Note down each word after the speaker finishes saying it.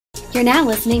You're now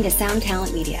listening to Sound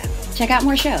Talent Media. Check out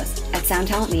more shows at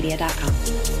soundtalentmedia.com.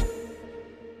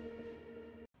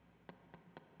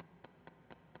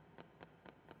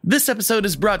 This episode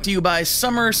is brought to you by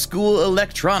Summer School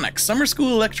Electronics. Summer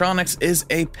School Electronics is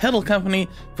a pedal company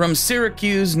from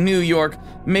Syracuse, New York,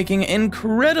 making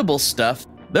incredible stuff.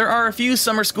 There are a few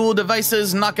Summer School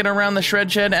devices knocking around the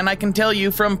shred shed, and I can tell you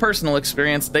from personal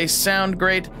experience, they sound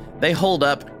great, they hold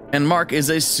up, and Mark is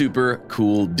a super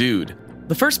cool dude.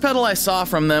 The first pedal I saw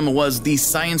from them was the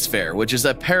Science Fair, which is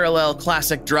a parallel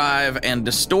classic drive and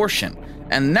distortion.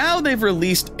 And now they've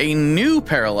released a new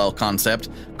parallel concept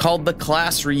called the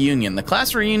Class Reunion. The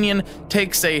Class Reunion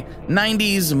takes a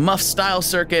 90s muff style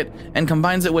circuit and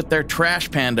combines it with their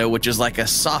Trash Panda, which is like a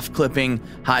soft clipping,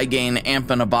 high gain amp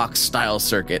in a box style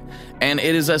circuit. And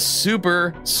it is a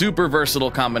super, super versatile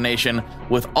combination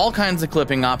with all kinds of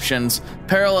clipping options,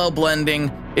 parallel blending.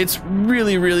 It's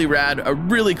really, really rad, a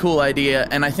really cool idea,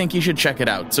 and I think you should check it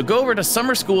out. So go over to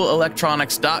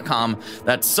summerschoolelectronics.com,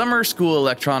 that's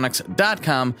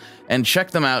summerschoolelectronics.com, and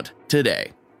check them out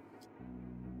today.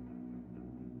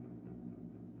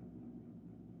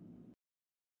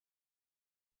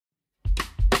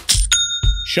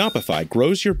 Shopify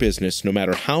grows your business no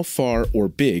matter how far or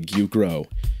big you grow.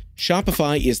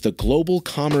 Shopify is the global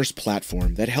commerce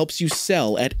platform that helps you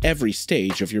sell at every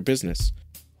stage of your business.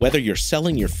 Whether you're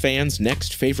selling your fans'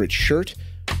 next favorite shirt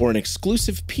or an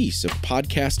exclusive piece of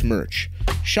podcast merch,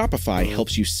 Shopify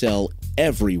helps you sell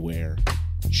everywhere.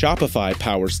 Shopify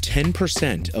powers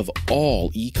 10% of all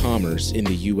e-commerce in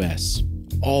the US.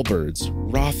 Allbirds,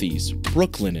 Rothy's,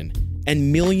 Brooklinen,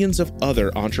 and millions of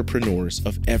other entrepreneurs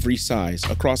of every size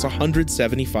across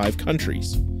 175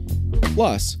 countries.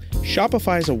 Plus,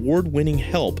 Shopify's award-winning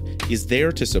help is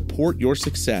there to support your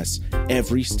success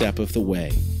every step of the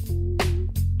way.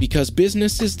 Because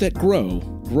businesses that grow,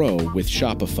 grow with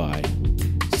Shopify.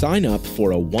 Sign up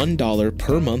for a $1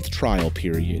 per month trial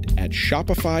period at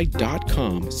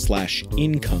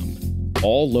shopify.com/income,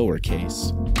 all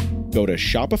lowercase. Go to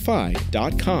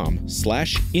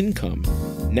shopify.com/income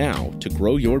now to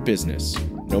grow your business,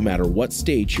 no matter what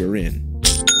stage you're in.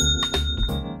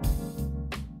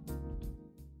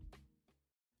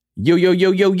 Yo, yo, yo,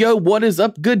 yo, yo, what is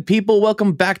up, good people?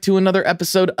 Welcome back to another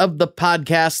episode of the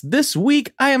podcast. This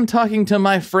week, I am talking to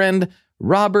my friend,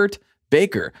 Robert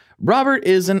Baker. Robert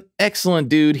is an excellent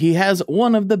dude. He has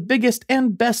one of the biggest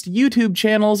and best YouTube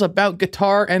channels about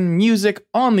guitar and music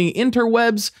on the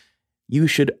interwebs. You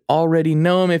should already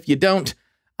know him. If you don't,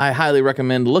 I highly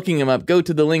recommend looking him up. Go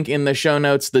to the link in the show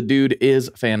notes. The dude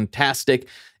is fantastic.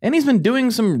 And he's been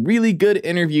doing some really good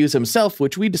interviews himself,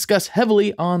 which we discuss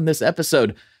heavily on this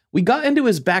episode. We got into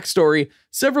his backstory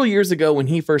several years ago when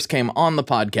he first came on the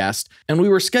podcast, and we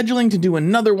were scheduling to do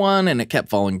another one, and it kept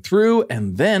falling through,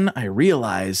 and then I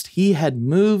realized he had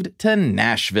moved to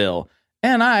Nashville,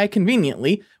 and I,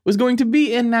 conveniently, was going to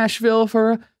be in Nashville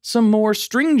for some more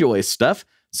Stringjoy stuff,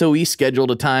 so we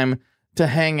scheduled a time to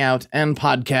hang out and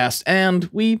podcast, and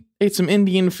we ate some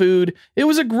Indian food. It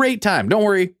was a great time. Don't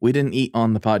worry, we didn't eat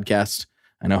on the podcast.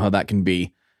 I know how that can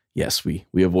be. Yes, we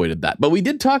avoided that. But we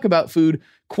did talk about food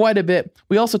quite a bit.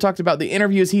 We also talked about the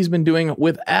interviews he's been doing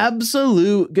with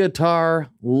absolute guitar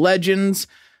legends.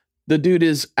 The dude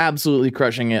is absolutely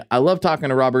crushing it. I love talking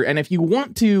to Robert. And if you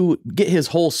want to get his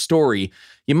whole story,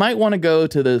 you might want to go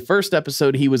to the first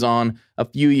episode he was on a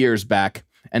few years back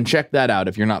and check that out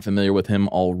if you're not familiar with him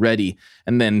already.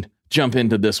 And then jump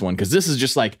into this one, because this is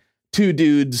just like two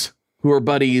dudes who are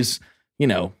buddies, you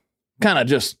know, kind of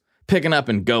just picking up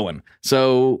and going.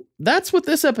 So that's what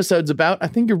this episode's about. I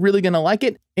think you're really going to like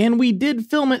it. And we did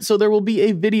film it, so there will be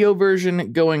a video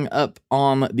version going up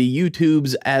on the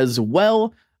YouTubes as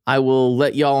well. I will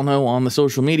let y'all know on the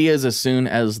social medias as soon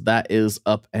as that is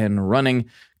up and running.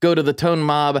 Go to the Tone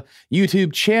Mob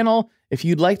YouTube channel if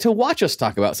you'd like to watch us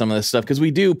talk about some of this stuff, because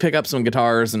we do pick up some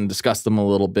guitars and discuss them a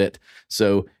little bit.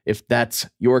 So if that's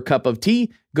your cup of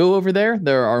tea, go over there.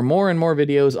 There are more and more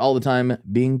videos all the time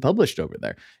being published over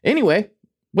there. Anyway,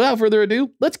 without further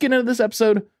ado, let's get into this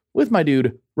episode with my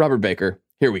dude, Robert Baker.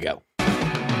 Here we go.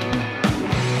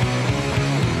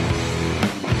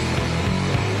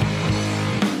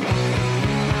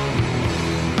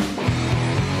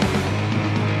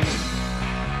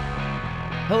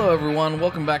 Hello, everyone.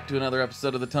 Welcome back to another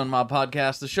episode of the Tone Mob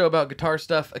Podcast, the show about guitar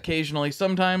stuff occasionally,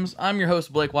 sometimes. I'm your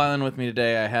host, Blake Weiland. With me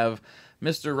today, I have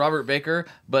Mr. Robert Baker,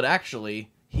 but actually,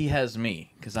 he has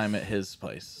me, because I'm at his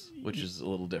place, which is a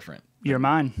little different. You're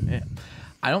mine. Yeah.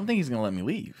 I don't think he's going to let me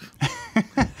leave.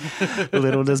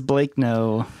 Little does Blake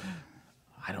know.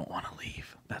 I don't want to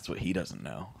leave. That's what he doesn't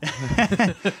know.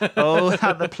 Oh,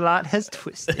 how the plot has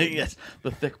twisted. Yes,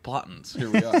 the thick plottins. Here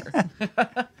we are.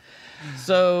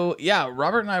 So, yeah,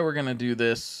 Robert and I were going to do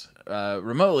this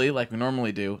remotely like we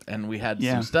normally do, and we had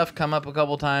some stuff come up a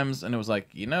couple times, and it was like,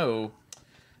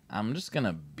 I'm just going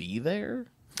to be there.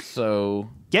 So...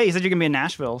 Yeah, you said you're going to be in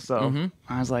Nashville, so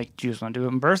I was like, do you just want to do it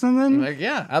in person then? Like,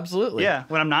 yeah, absolutely. Yeah,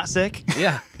 when I'm not sick.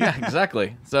 Yeah,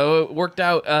 exactly. So it worked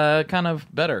out kind of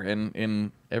better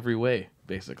in every way,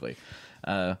 basically.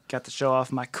 Got to show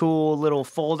off my cool little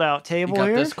fold-out table here.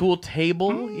 You got this cool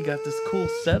table. You got this cool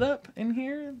setup in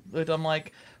here. That I'm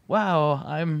like, wow,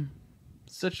 I'm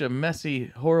such a messy,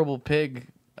 horrible pig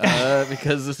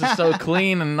because this is so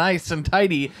clean and nice and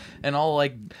tidy and all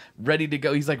like ready to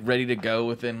go. He's like ready to go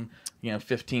within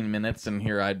 15 minutes, and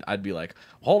here I'd be like,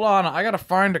 hold on, I gotta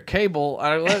find a cable.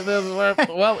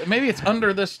 Well, maybe it's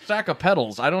under this stack of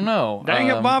pedals. I don't know. Dang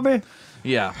it, Bobby.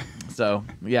 Yeah. So,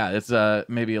 yeah, it's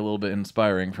maybe a little bit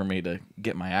inspiring for me to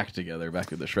get my act together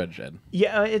back at the shred shed.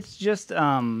 Yeah, it's just,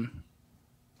 I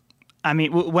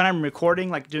mean, when I'm recording,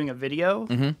 like doing a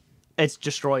video, it's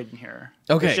destroyed in here.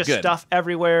 Okay, There's just good. stuff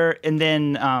everywhere. And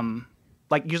then,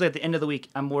 like, usually at the end of the week,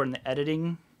 I'm more in the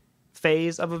editing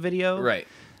phase of a video. Right.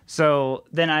 So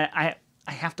then I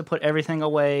have to put everything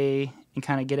away and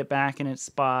kind of get it back in its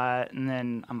spot. And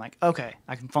then I'm like, okay,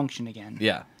 I can function again.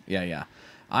 Yeah.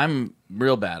 I'm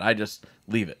real bad. I just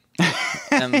leave it.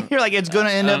 And, You're like, it's going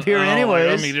to end up here anyways.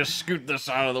 Let me just scoot this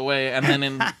out of the way. And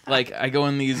then I go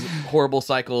in these horrible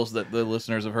cycles that the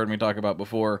listeners have heard me talk about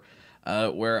before,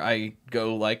 where I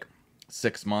go like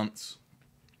 6 months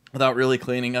without really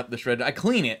cleaning up the shred. I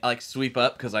clean it, I like sweep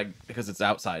up because it's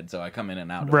outside, so I come in and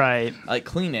out of right. it. I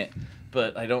clean it,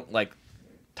 but I don't like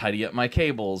tidy up my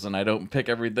cables, and I don't pick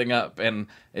everything up, and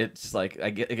it's like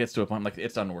it gets to a point I'm like,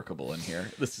 it's unworkable in here.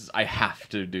 I have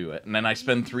to do it, and then I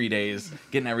spend 3 days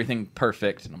getting everything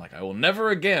perfect, and I'm like, I will never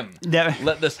again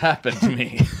let this happen to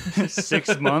me.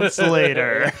 6 months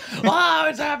later, oh,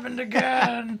 it's happened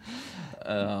again.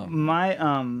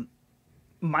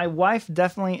 My wife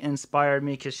definitely inspired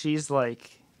me because she's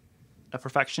like a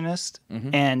perfectionist,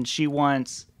 and she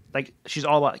wants. Like, she's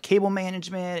all about cable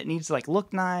management. It needs to, like,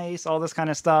 look nice, all this kind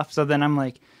of stuff. So then I'm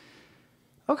like,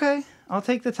 okay, I'll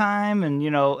take the time. And,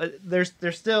 there's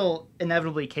still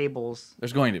inevitably cables.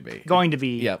 There's going to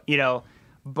be. Yep.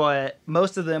 But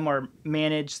most of them are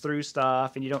managed through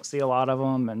stuff, and you don't see a lot of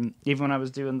them. And even when I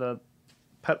was doing the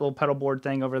little pedal board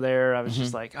thing over there, I was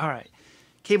just like, all right,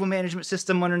 cable management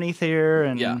system underneath here.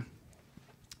 And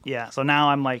yeah, so now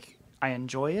I'm like, I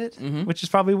enjoy it, which is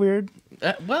probably weird.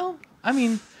 Well, I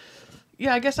mean...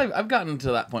 Yeah, I guess I've gotten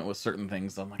to that point with certain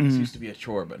things. I'm like, this used to be a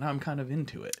chore, but now I'm kind of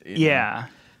into it. Yeah,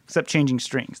 except changing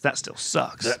strings. That still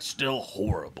sucks. That's still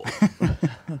horrible.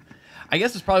 I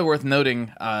guess it's probably worth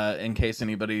noting, in case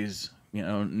anybody's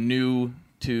new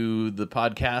to the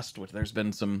podcast, which there's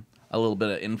been a little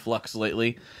bit of influx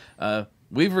lately.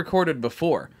 We've recorded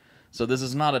before, so this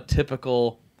is not a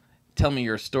typical Tell Me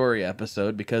Your Story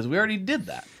episode because we already did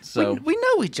that. So we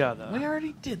know each other. We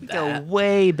already did that. Go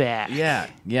way back.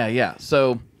 Yeah.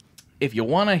 So if you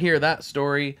want to hear that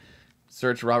story,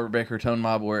 search Robert Baker Tone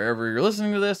Mob wherever you're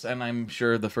listening to this, and I'm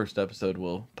sure the first episode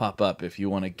will pop up if you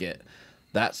want to get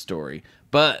that story.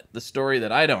 But the story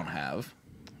that I don't have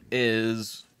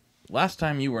is last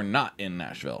time you were not in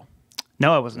Nashville.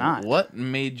 No, I was not. What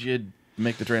made you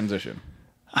make the transition?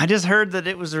 I just heard that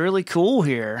it was really cool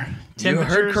here. You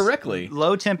heard correctly.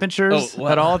 Low temperatures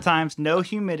at all times, no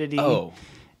humidity. Oh,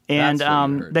 and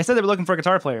they said they were looking for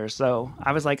guitar players, so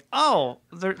I was like, I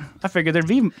figured there'd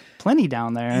be plenty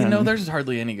down there. There's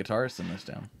hardly any guitarists in this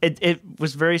town. It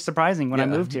was very surprising when I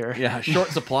moved here. Yeah, short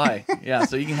supply. Yeah,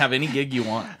 so you can have any gig you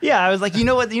want. Yeah, I was like, you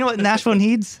know what Nashville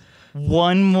needs?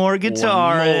 One more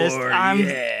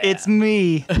guitarist. It's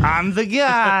me. I'm the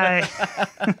guy.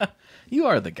 You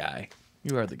are the guy.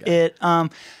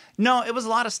 No, it was a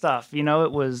lot of stuff. It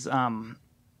was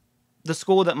the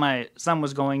school that my son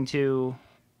was going to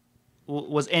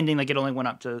was ending. Like, it only went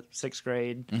up to 6th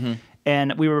grade,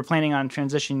 and we were planning on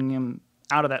transitioning him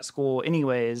out of that school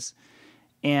anyways.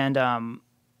 And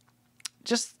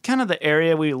just kind of the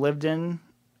area we lived in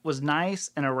was nice,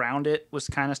 and around it was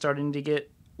kind of starting to get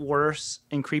worse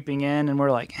and creeping in. And we're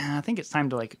like, I think it's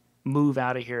time to like move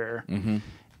out of here.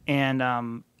 And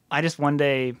I just one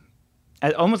day,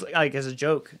 almost like as a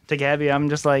joke to Gabby, I'm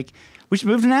just like, we should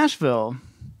move to Nashville.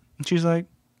 And she's like,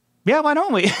 yeah, why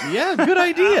don't we? Yeah, good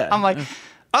idea. I'm like,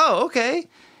 oh, okay.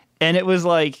 And it was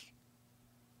like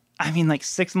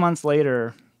 6 months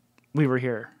later, we were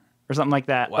here or something like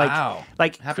that. Wow.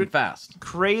 Like happened fast.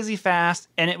 Crazy fast.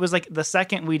 And it was like the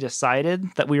second we decided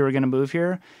that we were going to move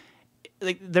here,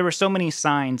 like there were so many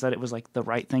signs that it was like the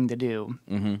right thing to do.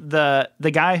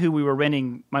 The guy who we were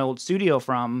renting my old studio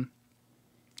from,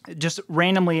 just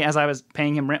randomly, as I was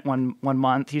paying him rent one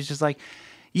month, he's just like,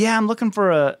 yeah, I'm looking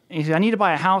for I need to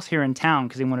buy a house here in town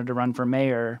because he wanted to run for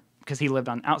mayor because he lived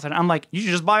on outside. I'm like, you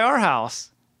should just buy our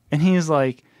house. And he's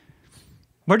like,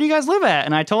 where do you guys live at?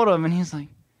 And I told him, and he's like,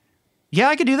 yeah,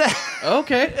 I could do that.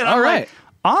 Okay. And All I'm right. like,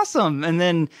 awesome. And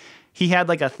then he had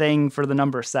like a thing for the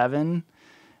number 7.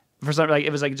 For some, like,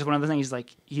 it was like just one of the things. He's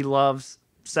like, he loves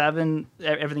 7,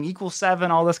 everything equals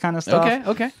 7, all this kind of stuff.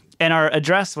 Okay. And our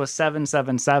address was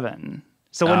 777.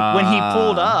 So when he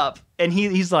pulled up, and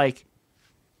he's like,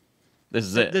 This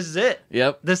is it. this is it.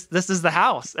 Yep. This is the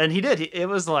house. And he did. It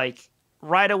was like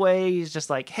right away. He's just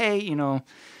like, hey,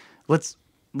 let's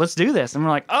do this. And we're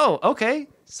like, oh, okay.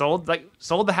 Sold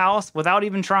the house without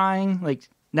even trying. Like,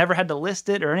 never had to list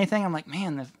it or anything. I'm like,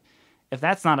 man, if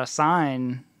that's not a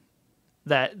sign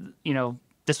that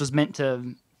this was meant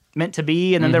to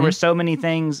be. And then there were so many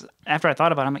things after I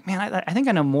thought about it. I'm like, man, I think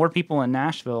I know more people in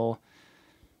Nashville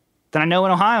than I know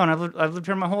in Ohio, and I've lived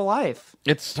here my whole life.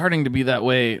 It's starting to be that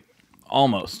way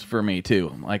almost for me too.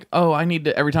 I'm like, oh, I need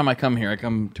to, every time I come here, I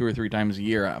come 2 or 3 times a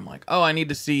year. I'm like, oh, I need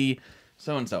to see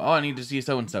so-and-so. Oh, I need to see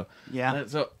so-and-so. Yeah.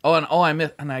 I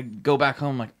missed, and I go back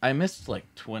home, like, I missed like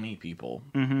 20 people.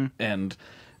 Mm-hmm. And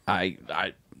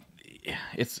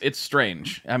it's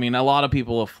strange. I mean, a lot of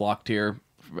people have flocked here.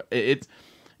 It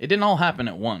didn't all happen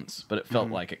at once, but it felt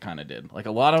like it kind of did. Like,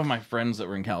 a lot of my friends that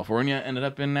were in California ended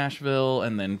up in Nashville,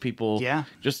 and then people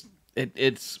just,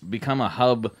 it's become a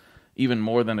hub even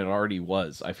more than it already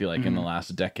was, I feel like, in the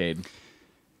last decade.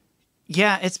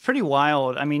 Yeah, it's pretty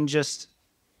wild. I mean, just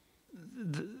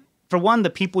for one, the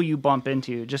people you bump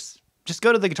into, just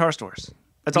go to the guitar stores.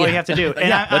 That's all you have to do.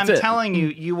 And I'm telling you,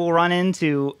 you will run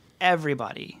into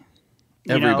everybody.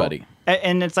 Everybody.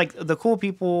 And it's like the cool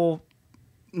people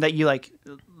that you like.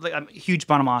 I'm a huge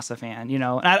Bonamassa fan, and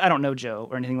I don't know Joe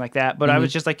or anything like that, but I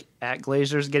was just like at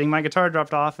Glazer's getting my guitar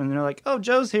dropped off, and they're like, oh,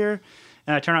 Joe's here.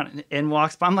 And I turn on and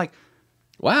walks by. I'm like,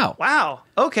 wow,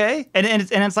 okay. And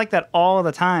it's like that all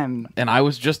the time. And I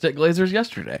was just at Glazer's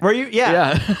yesterday. Were you?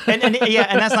 Yeah. Yeah. and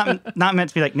that's not meant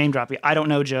to be like name dropping. I don't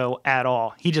know Joe at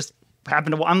all. He just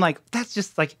happened to. I'm like, that's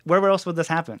just like, where else would this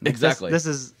happen? Like, exactly. This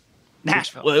is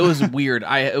Nashville. Well, it was weird.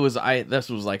 This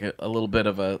was like a little bit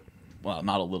of a, well,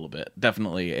 not a little bit,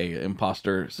 definitely a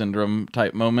imposter syndrome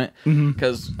type moment,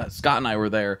 because Scott and I were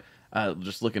there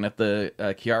just looking at the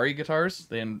Chiari guitars.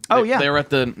 They were at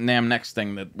the NAMM Next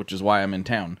thing, which is why I'm in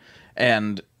town,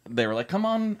 and they were like, come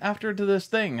on after to this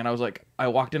thing, and I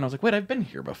walked in, I was like, wait, I've been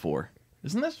here before.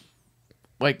 Isn't this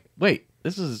like, wait,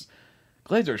 this is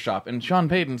Glazer's shop, and Sean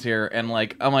Payton's here, and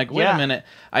like, I'm like, wait a minute,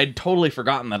 I'd totally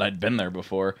forgotten that I'd been there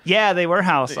before. Yeah, they were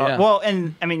house. Yeah. Well,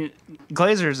 and I mean,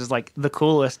 Glazer's is like the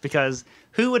coolest, because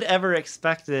who would ever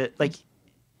expect it? Like,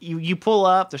 you pull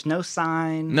up, there's no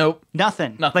sign. Nope.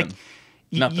 Nothing. Like,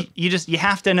 Nothing. You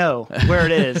have to know where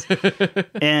it is.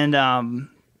 And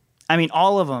I mean,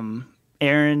 all of them,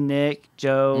 Aaron, Nick,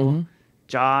 Joe,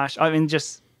 Josh, I mean,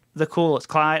 just the coolest.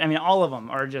 Clyde, I mean, all of them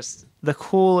are just the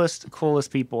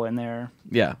coolest people in there.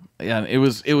 Yeah. It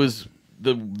was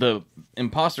the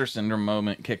imposter syndrome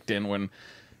moment kicked in when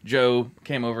Joe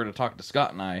came over to talk to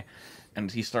Scott and I,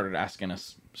 and he started asking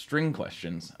us string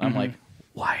questions. And I'm like,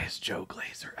 why is Joe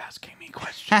Glazer asking me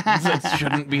questions? That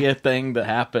shouldn't be a thing that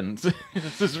happens.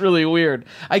 This is really weird.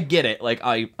 I get it. Like,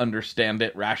 I understand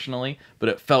it rationally, but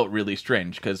it felt really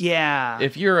strange because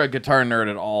if you're a guitar nerd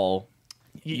at all,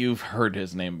 you've heard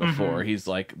his name before. He's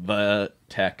like the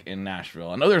tech in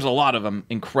Nashville. I know there's a lot of them,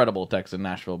 incredible techs in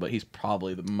Nashville, but he's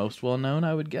probably the most well-known,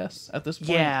 I would guess, at this point.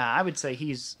 Yeah, I would say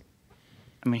he's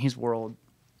world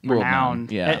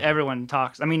renowned. Yeah. Everyone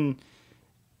talks. I mean,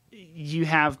 you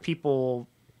have people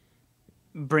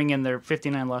bring in their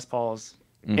 59 Les Pauls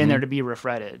in there to be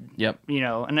refretted. Yep.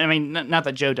 And I mean, not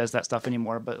that Joe does that stuff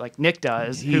anymore, but like Nick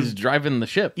does. He's driving the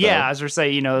ship, though. Yeah, as we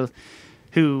say,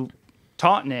 who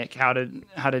taught Nick how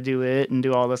to do it and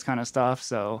do all this kind of stuff.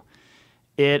 So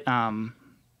it, I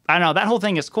don't know, that whole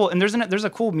thing is cool. And there's a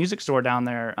cool music store down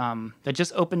there that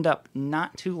just opened up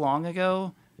not too long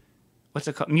ago. What's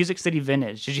it called? Music City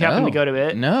Vintage. Did you happen to go to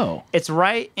it? No. It's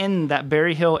right in that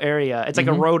Berry Hill area. It's like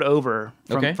a road over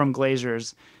from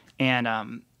Glazer's.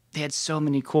 And they had so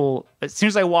many cool... As soon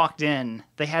as I walked in,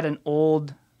 they had an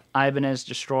old Ibanez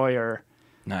Destroyer.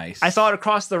 Nice. I saw it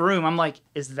across the room. I'm like,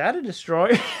 is that a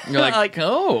Destroyer? You're like,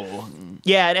 oh.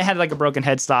 Yeah, it had like a broken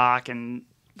headstock and...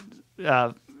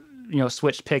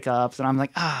 switched pickups. And I'm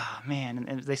like, man.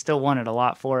 And they still wanted a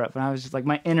lot for it. But I was just like,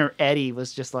 my inner Eddie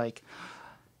was just like...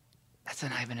 That's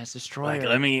an Ibanez Destroyer. Like,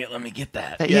 let me get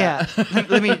that. Yeah.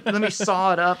 let me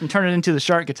saw it up and turn it into the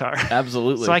Shark guitar.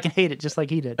 Absolutely. So I can hate it just like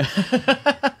he did.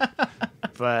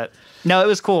 But no, it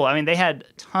was cool. I mean, they had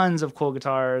tons of cool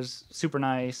guitars, super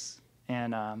nice.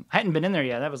 And I hadn't been in there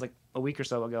yet. That was like a week or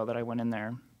so ago that I went in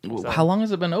there. So. How long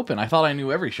has it been open? I thought I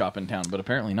knew every shop in town, but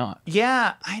apparently not.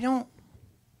 Yeah, I don't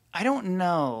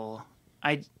know.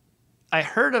 I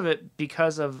heard of it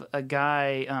because of a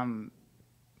guy.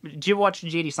 Did you watch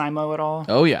JD Simo at all?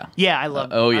 Oh yeah. Yeah, I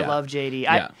love JD.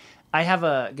 Yeah. I have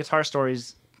a Guitar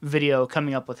Stories video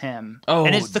coming up with him. Oh,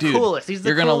 and it's the dude, coolest. He's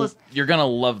the coolest. You're gonna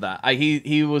love that.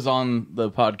 He was on the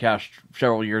podcast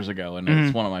several years ago, and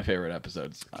it's one of my favorite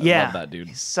episodes. I love that dude.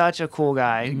 He's such a cool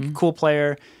guy, cool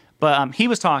player. But he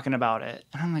was talking about it,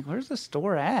 and I'm like, "Where's the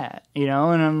store at?" You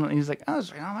know, and he's like, "Oh,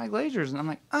 it's right on my Glazers," and I'm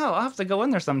like, "Oh, I'll have to go in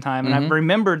there sometime." And I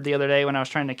remembered the other day when I was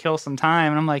trying to kill some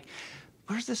time, and I'm like,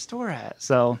 "Where's this store at?"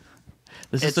 So.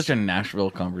 This is such a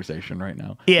Nashville conversation right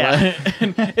now. Yeah.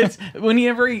 It's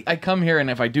whenever I come here, and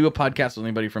if I do a podcast with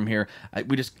anybody from here,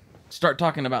 we just start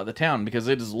talking about the town because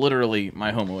it is literally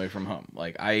my home away from home.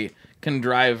 Like I can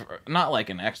drive, not like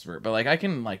an expert, but like I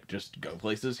can like just go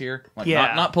places here. Like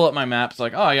not pull up my maps.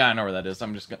 Like, oh yeah, I know where that is.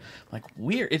 I'm just like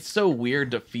weird. It's so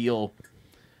weird to feel.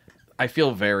 I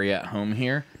feel very at home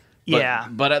here.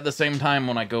 But, But at the same time,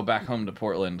 when I go back home to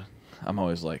Portland, I'm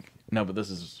always like. No, but this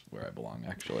is where I belong,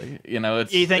 actually. You know,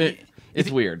 it's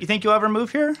weird. You think you'll ever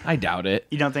move here? I doubt it.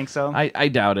 You don't think so? I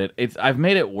doubt it. I've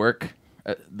made it work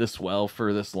this well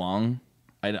for this long.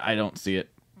 I don't see it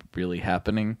really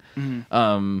happening.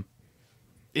 Mm-hmm.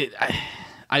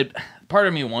 Part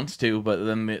of me wants to, but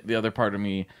then the other part of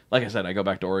me, like I said, I go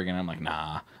back to Oregon. I'm like,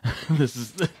 nah,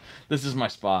 this is my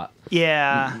spot.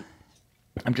 Yeah.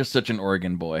 I'm just such an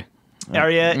Oregon boy.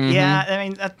 Are you? Mm-hmm. Yeah. I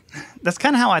mean, that's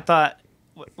kind of how I thought.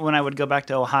 When I would go back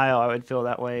to Ohio, I would feel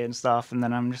that way and stuff. And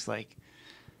then I'm just like,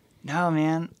 no,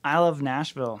 man, I love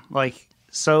Nashville. Like,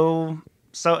 so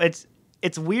it's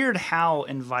weird how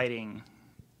inviting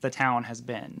the town has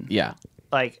been. Yeah.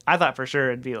 Like, I thought for sure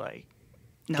it'd be like,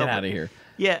 no, get out of here.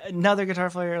 Yeah, another guitar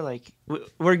player. Like,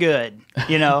 we're good.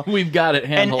 You know, we've got it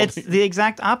handled. And it's the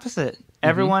exact opposite.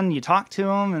 Everyone, you talk to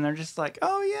them, and they're just like,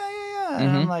 oh yeah. And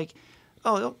I'm like,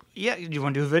 oh yeah, do you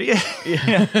want to do a video?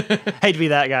 Yeah. Hate to be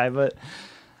that guy, but.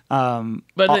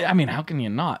 I mean, how can you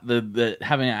not? The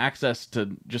having access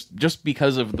to just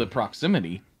because of the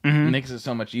proximity makes it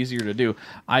so much easier to do.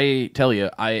 I tell you,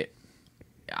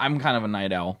 I'm kind of a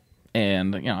night owl,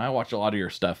 and you know I watch a lot of your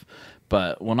stuff.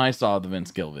 But when I saw the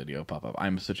Vince Gill video pop up,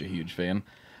 I'm such a huge fan.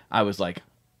 I was like,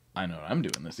 I know what I'm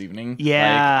doing this evening.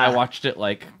 Yeah, like, I watched it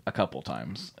like a couple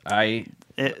times. I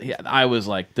was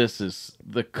like, this is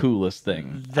the coolest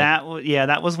thing. That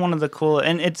was one of the cool,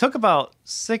 and it took about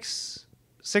 6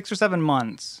 or 7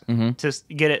 months to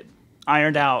get it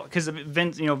ironed out because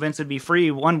Vince would be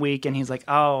free one week and he's like,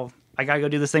 oh, I gotta go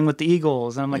do this thing with the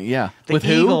Eagles, and I'm like, yeah, the with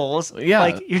Eagles, who? Yeah,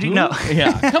 like no,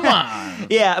 yeah, come on,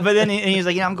 yeah, but then he's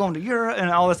like, yeah, I'm going to Europe and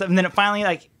all this stuff, and then it finally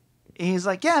like he's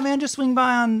like, yeah, man, just swing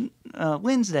by on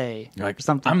Wednesday like, or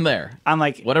something. I'm there. I'm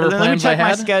like, whatever plans let me check I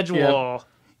had. My schedule. Yep.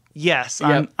 Yes,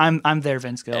 yep. I'm there,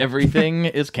 Vince Gill. Everything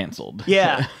is canceled.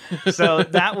 Yeah, so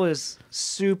that was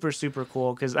super super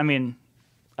cool because I mean.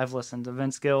 I've listened to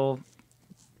Vince Gill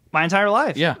my entire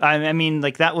life. Yeah. I mean,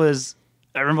 like that was,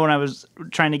 I remember when I was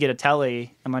trying to get a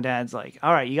telly and my dad's like,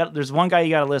 all right, there's one guy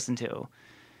you got to listen to.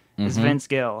 It's Vince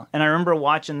Gill. And I remember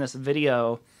watching this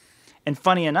video and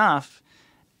funny enough,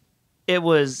 it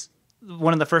was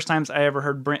one of the first times I ever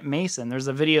heard Brent Mason. There's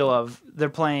a video of they're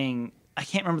playing, I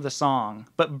can't remember the song,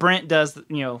 but Brent does,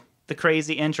 the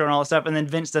crazy intro and all that stuff. And then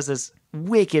Vince does this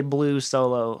wicked blues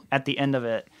solo at the end of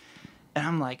it. And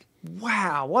I'm like,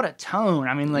 wow, what a tone.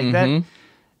 I mean, like that.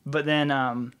 But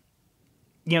then,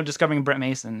 discovering Brent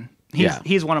Mason,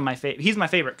 he's one of my favorite. He's my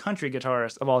favorite country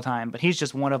guitarist of all time, but he's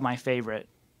just one of my favorite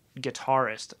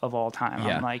guitarists of all time.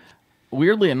 Yeah. I'm like,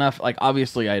 weirdly enough, like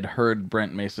obviously I'd heard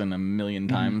Brent Mason a million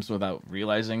times without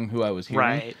realizing who I was hearing.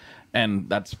 Right. And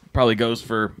that's probably goes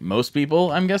for most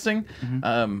people, I'm guessing.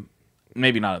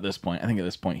 Maybe not at this point. I think at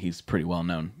this point he's pretty well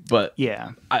known. But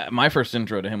yeah, my first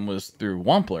intro to him was through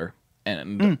Wampler.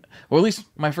 And or at least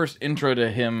my first intro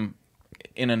to him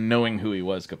in a knowing who he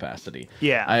was capacity.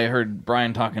 Yeah. I heard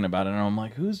Brian talking about it and I'm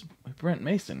like, who's Brent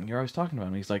Mason? You're always talking about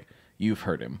him. He's like, you've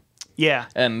heard him. Yeah.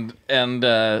 And then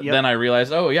I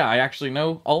realized, oh yeah, I actually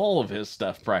know all of his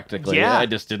stuff practically. Yeah. I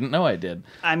just didn't know I did.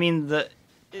 I mean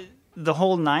the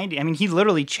whole 90s, I mean he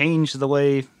literally changed the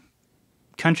way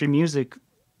country music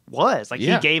was. Like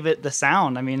he gave it the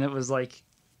sound. I mean it was like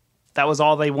that was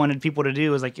all they wanted people to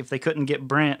do was like if they couldn't get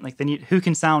Brent, like who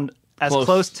can sound as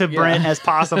close to Brent as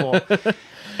possible.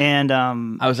 And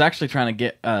I was actually trying to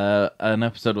get an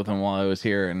episode with him while I was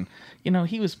here, and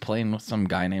he was playing with some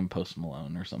guy named Post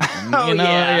Malone or something. Some that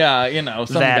guy. Yeah,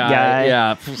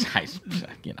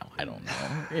 I don't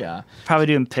know. Yeah, probably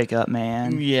doing Pickup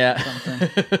Man. Yeah, something.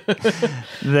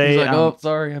 He's like, oh,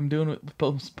 sorry, I'm doing it with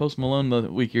Post Malone the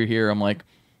week you're here. I'm like,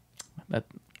 that.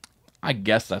 I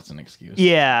guess that's an excuse.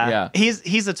 Yeah.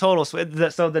 He's a total. So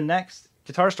the next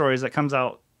Guitar Stories that comes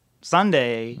out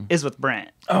Sunday is with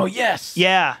Brent. Oh yes.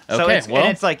 Yeah. So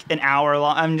it's like an hour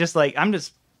long. I'm just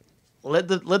let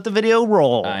the video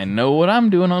roll. I know what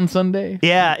I'm doing on Sunday.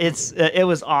 Yeah, it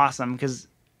was awesome because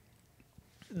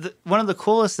one of the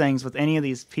coolest things with any of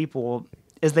these people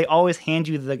is they always hand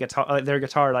you the guitar, their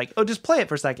guitar, like, oh, just play it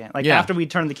for a second. Like after we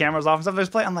turn the cameras off and stuff,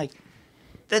 just play. I'm like,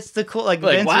 that's the cool. Like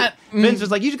Vince was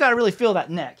like, you just got to really feel that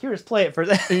neck. Here, just play it for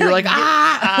that. And you're like,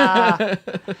 ah.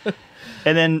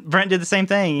 And then Brent did the same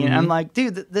thing. And I'm like,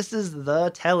 dude, this is the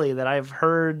telly that I've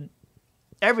heard.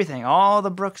 Everything, all the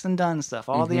Brooks and Dunn stuff,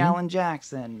 all the Alan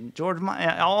Jackson,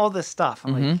 all this stuff.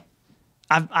 I'm like,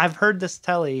 I've heard this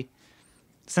telly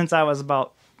since I was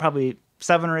about probably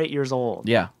 7 or 8 years old.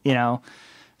 Yeah,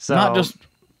 so not just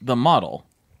the model,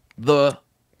 the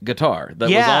guitar that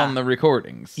was on the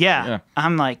recordings. Yeah,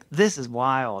 I'm like, this is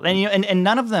wild, and and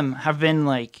none of them have been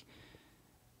like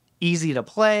easy to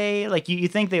play. Like you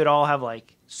think they would all have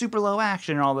like super low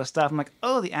action and all this stuff. I'm like,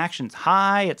 oh, the action's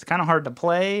high. It's kind of hard to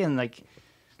play, and like.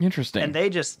 Interesting. And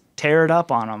they just tear it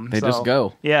up on them. They just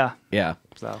go. Yeah. Yeah.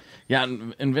 So. Yeah,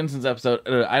 in Vincent's episode,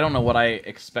 I don't know what I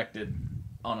expected,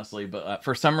 honestly, but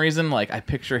for some reason, like, I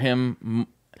picture him.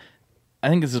 I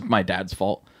think this is my dad's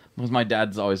fault. Because my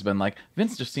dad's always been like,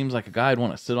 Vince just seems like a guy I'd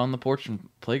want to sit on the porch and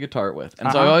play guitar with.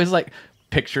 And so I always, like,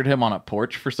 pictured him on a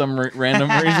porch for some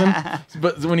random reason.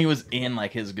 But when he was in,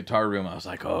 like, his guitar room, I was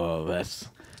like, oh,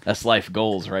 that's life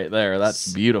goals right there.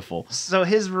 That's beautiful. So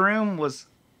his room was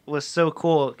so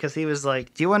cool because he was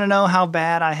like, do you want to know how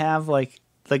bad I have like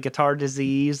the guitar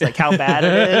disease, like how bad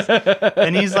it is?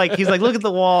 And he's like look at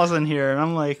the walls in here. And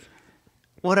I'm like,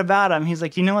 what about him? He's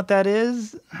like, you know what that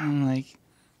is? I'm like,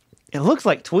 it looks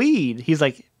like tweed. He's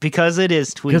like, because it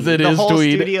is tweed. Because the whole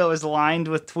studio is lined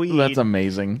with tweed. That's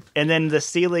amazing. And then the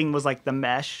ceiling was like the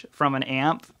mesh from an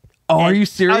amp. Oh, are you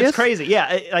serious? Oh, it's crazy.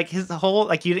 Yeah, like his whole,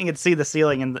 like you didn't get to see the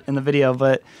ceiling in the video,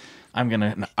 but I'm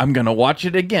gonna watch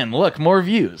it again. Look, more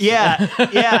views. Yeah.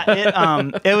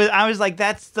 I was like,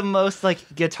 that's the most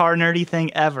like guitar nerdy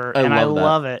thing ever, and I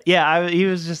love it. Yeah, he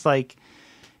was just like,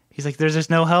 he's like, there's just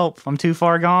no help. I'm too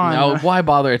far gone. No, why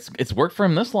bother? It's worked for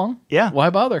him this long. Yeah, why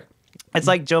bother? It's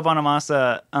like Joe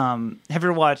Bonamassa. Have you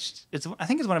ever watched? I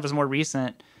think it's one of his more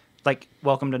recent, like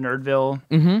Welcome to Nerdville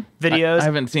videos. I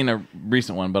haven't seen a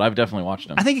recent one, but I've definitely watched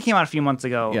them. I think it came out a few months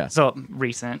ago. Yeah, so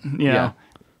recent,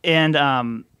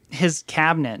 and his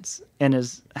cabinets in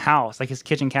his house, like his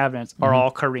kitchen cabinets, are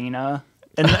all Carina.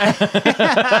 And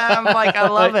I'm like, I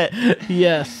love it.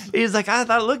 Yes. He's like, I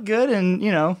thought it looked good, and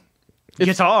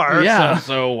guitar. Yeah.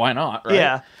 So why not? Right?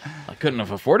 Yeah. I couldn't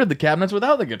have afforded the cabinets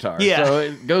without the guitar. Yeah. So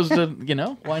it goes to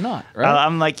why not? Right.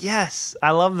 I'm like, yes,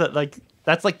 I love that. Like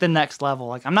that's like the next level.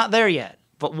 Like I'm not there yet,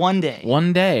 but one day.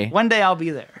 One day I'll be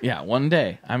there. Yeah. One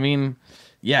day. I mean,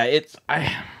 yeah.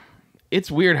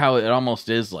 It's weird how it almost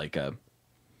is like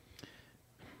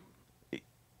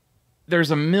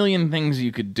there's a million things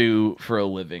you could do for a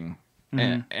living,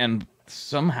 and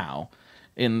somehow,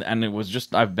 and it was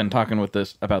just I've been talking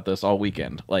about this all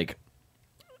weekend. Like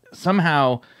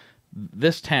somehow,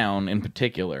 this town in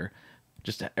particular,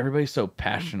 just everybody's so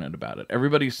passionate about it.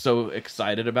 Everybody's so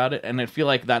excited about it, and I feel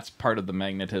like that's part of the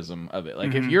magnetism of it.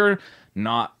 Like if you're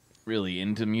not really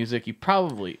into music, you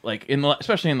probably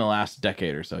especially in the last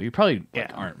decade or so, you probably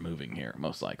aren't moving here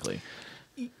most likely.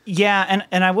 Yeah,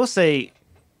 and I will say,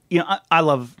 I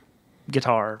love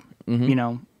guitar.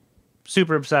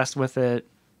 Super obsessed with it.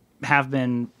 Have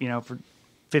been, for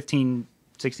 15,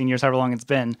 16 years, however long it's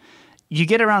been. You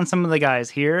get around some of the guys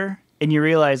here, and you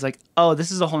realize like, oh,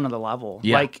 this is a whole nother level.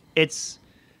 Yeah. Like it's,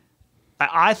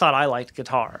 I thought I liked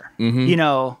guitar.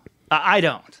 I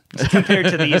don't compared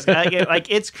to these guys. Like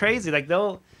it's crazy. Like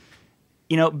they'll,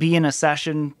 be in a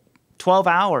session 12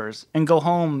 hours and go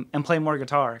home and play more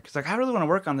guitar. Cause like, I really want to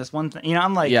work on this one thing.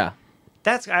 I'm like, yeah,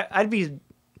 I'd be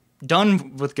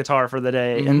done with guitar for the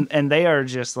day. And they are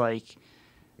just like,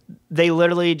 they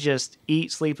literally just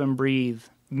eat, sleep and breathe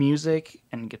music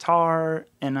and guitar.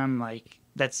 And I'm like,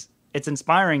 it's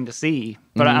inspiring to see,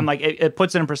 but I'm like, it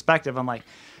puts it in perspective. I'm like,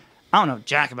 I don't know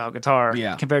jack about guitar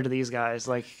compared to these guys.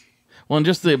 Like, well, and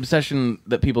just the obsession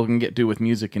that people can get to with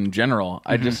music in general.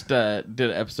 I just did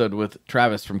an episode with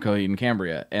Travis from Coheed and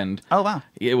Cambria, and oh wow,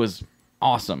 it was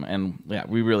awesome, and yeah,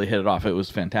 we really hit it off. It was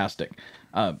fantastic.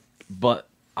 But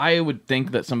I would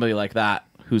think that somebody like that,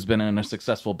 who's been in a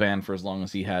successful band for as long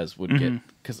as he has, would get,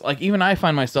 because like even I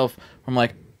find myself, I'm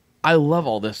like, I love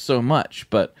all this so much,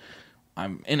 but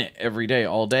I'm in it every day,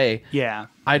 all day. Yeah.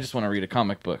 I just want to read a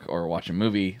comic book or watch a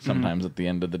movie sometimes at the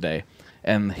end of the day.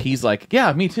 And he's like,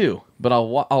 yeah, me too. But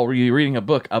I'll be reading a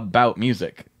book about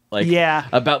music. Like,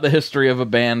 about the history of a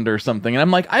band or something. And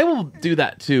I'm like, I will do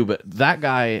that too. But that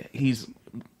guy, he's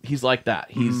like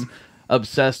that. He's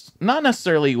obsessed, not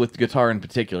necessarily with guitar in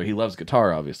particular. He loves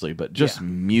guitar, obviously, but just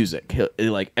music.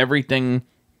 Like everything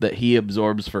that he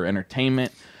absorbs for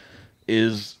entertainment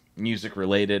is music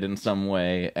related in some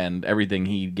way, and everything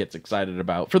he gets excited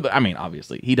about I mean,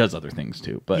 obviously he does other things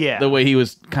too, but the way he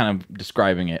was kind of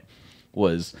describing it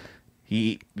was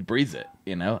he breathes it,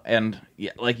 you know. And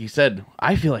like you said,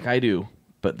 I feel like I do,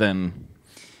 but then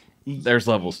there's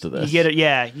levels to this. You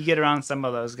get around some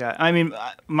of those guys. I mean,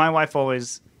 my wife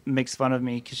always makes fun of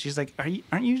me because she's like,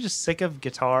 aren't you just sick of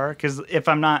guitar? Because if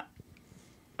I'm not,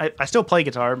 I still play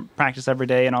guitar, practice every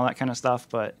day and all that kind of stuff,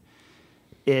 but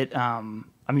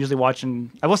I'm usually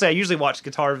watching. I will say I usually watch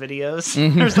guitar videos.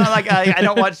 It's not like I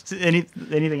don't watch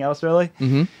anything else really.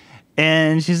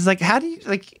 And she's like, "How do you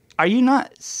like? Are you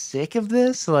not sick of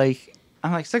this?" Like,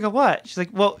 I'm like, "Sick of what?" She's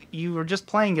like, "Well, you were just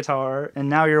playing guitar, and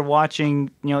now you're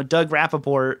watching, Doug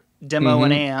Rappaport demo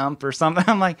an amp or something."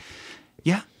 I'm like,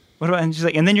 "Yeah." What about? And she's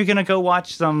like, "And then you're gonna go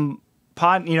watch some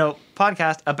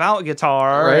podcast about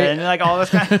guitar and like all this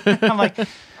kind of." I'm like,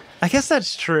 "I guess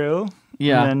that's true."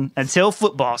 Yeah. And then, until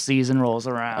football season rolls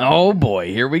around. Oh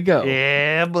boy, here we go.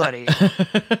 Yeah, buddy.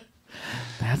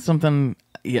 That's something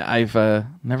I've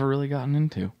never really gotten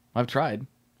into. I've tried.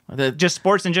 Just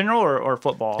sports in general or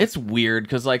football? It's weird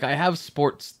because like I have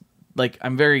sports, like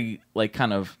I'm very like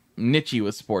kind of niche-y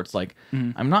with sports. Like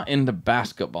I'm not into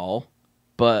basketball,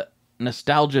 but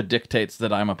nostalgia dictates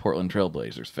that I'm a Portland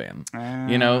Trailblazers fan.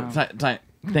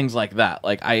 Things like that.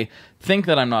 Like I think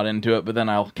that I'm not into it, but then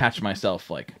I'll catch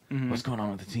myself like, what's going on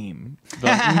with the team?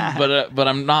 But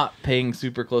I'm not paying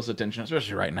super close attention,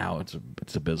 especially right now.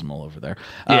 It's abysmal over there.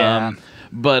 Yeah.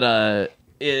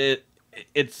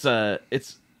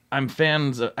 I'm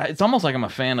fans. It's almost like I'm a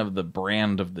fan of the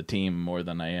brand of the team more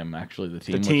than I am actually the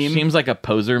team. Which seems like a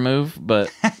poser move, but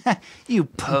you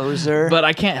poser. But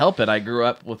I can't help it. I grew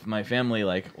up with my family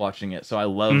like watching it, so I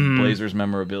love Blazers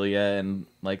memorabilia and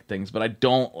like things. But I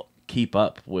don't keep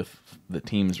up with the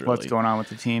teams really. What's going on with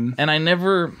the team? And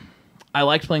I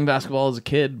liked playing basketball as a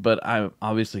kid, but I'm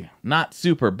obviously not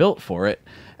super built for it.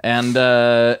 And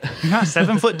you're not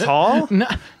 7 foot tall?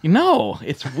 No,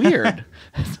 it's weird.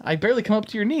 I barely come up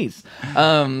to your knees.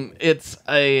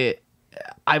 I've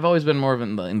always been more of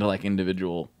into like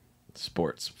individual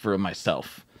sports for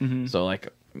myself. So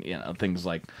like things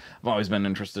like I've always been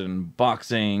interested in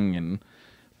boxing and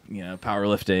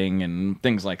powerlifting and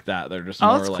things like that. They're just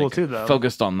more like cool too, though.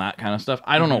 Focused on that kind of stuff.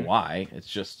 I don't know why. It's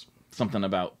just something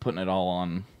about putting it all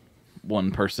on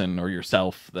one person or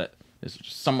yourself that is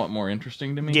just somewhat more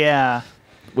interesting to me. Yeah.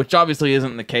 Which obviously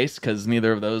isn't the case because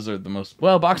neither of those are the most...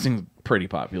 Well, boxing's pretty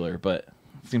popular, but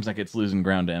it seems like it's losing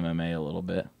ground to MMA a little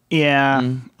bit. Yeah,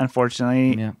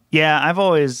 unfortunately. Yeah, I've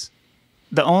always...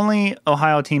 The only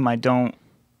Ohio team I don't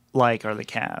like are the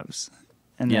Cavs.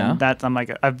 And then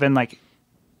I've been like,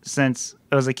 since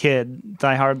I was a kid,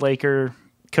 diehard Laker,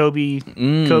 Kobe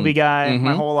guy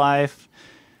my whole life.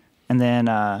 And then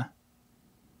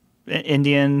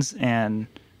Indians and...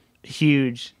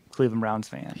 Huge Cleveland Browns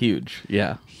fan. Huge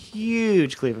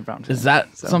Cleveland Browns fan. Is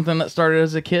that something that started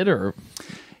as a kid, or?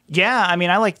 Yeah, I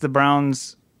mean, I liked the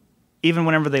Browns even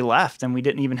whenever they left, and we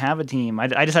didn't even have a team.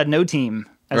 I just had no team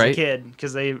as a kid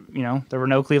because there were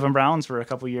no Cleveland Browns for a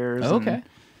couple years. Okay.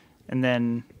 And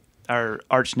then our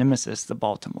arch nemesis, the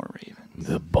Baltimore Ravens.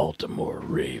 The Baltimore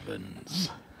Ravens.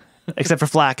 Except for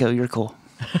Flacco, you're cool.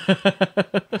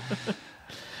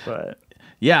 But.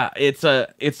 Yeah, it's a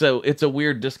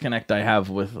weird disconnect I have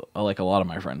with like a lot of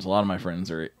my friends. A lot of my friends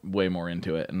are way more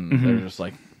into it, and they're just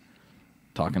like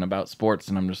talking about sports,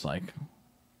 and I'm just like,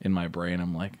 in my brain,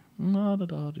 I'm like, like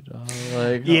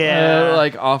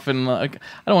like often like I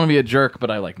don't want to be a jerk,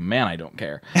 but I don't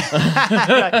care.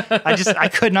 I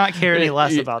could not care any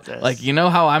less about this. Like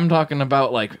how I'm talking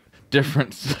about like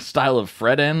different style of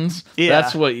fret ends. Yeah,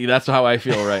 that's how I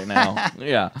feel right now.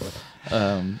 Yeah,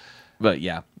 but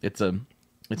yeah, it's an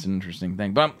interesting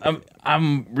thing, but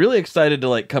I'm really excited to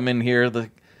like come in here.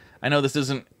 I know this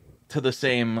isn't to the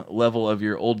same level of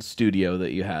your old studio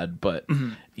that you had, but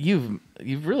you've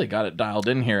really got it dialed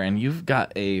in here, and you've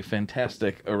got a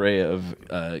fantastic array of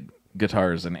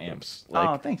guitars and amps. Like,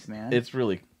 oh, thanks, man. It's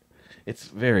It's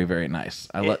very, very nice.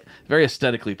 Very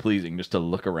aesthetically pleasing just to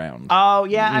look around. Oh,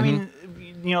 yeah. I mean,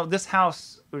 this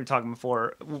house we were talking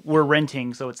before, we're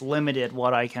renting, so it's limited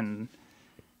what I can,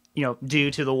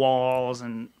 do to the walls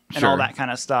and all that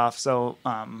kind of stuff. So,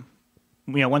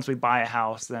 once we buy a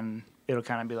house, then it'll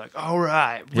kind of be like, all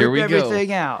right, Here we rip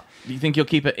everything out. Do you think you'll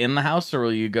keep it in the house, or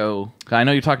will you go? I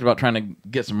know you talked about trying to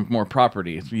get some more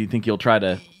property. Do you think you'll try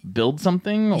to build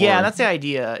something? Or? Yeah, that's the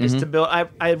idea, is to build.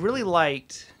 I really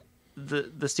liked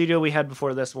the studio we had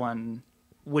before this one,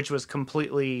 which was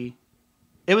completely,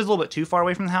 it was a little bit too far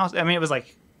away from the house. I mean, it was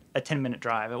like a 10-minute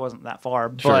drive. It wasn't that far,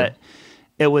 but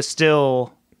it was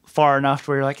still far enough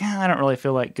where you're like, I don't really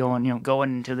feel like going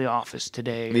into the office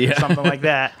today or something like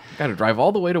that. Got to drive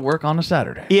all the way to work on a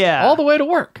Saturday. Yeah. All the way to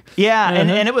work. Yeah. And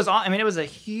it was, it was a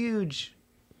huge,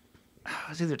 it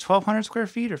was either 1,200 square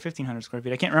feet or 1,500 square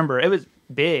feet. I can't remember. It was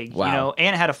big, and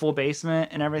it had a full basement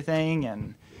and everything.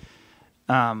 And,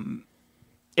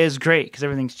 it was great because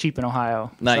everything's cheap in Ohio.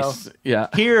 Nice. So yeah.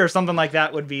 Here, something like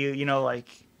that would be, like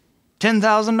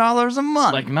 $10,000 a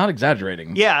month. Like, not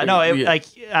exaggerating. Yeah, no,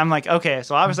 I'm like, okay,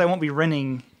 so obviously I won't be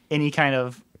renting any kind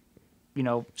of,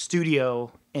 studio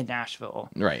in Nashville.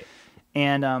 Right.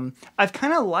 And I've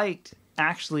kind of liked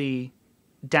actually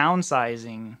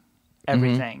downsizing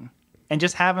everything and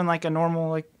just having like a normal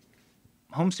like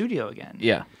home studio again.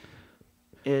 Yeah.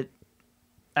 It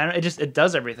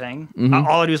does everything.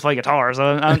 All I do is play guitar,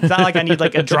 so it's not like I need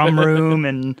like a drum room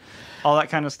and all that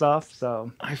kind of stuff.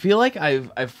 So I feel like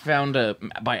I've found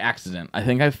by accident. I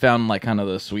think I've found like kind of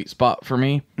the sweet spot for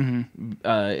me.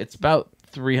 It's about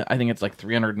I think it's like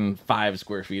 305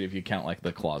 square feet if you count like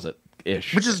the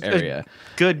closet-ish, which is area.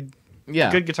 Good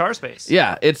guitar space.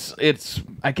 Yeah, it's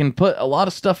I can put a lot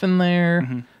of stuff in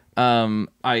there.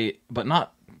 But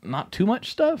not too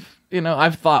much stuff.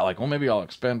 I've thought like, well, maybe I'll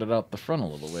expand it out the front a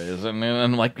little ways,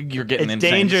 and like you're getting it's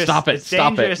insane. Dangerous. Stop it! It's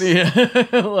Stop dangerous.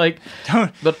 it! Like,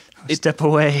 but step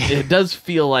away. It does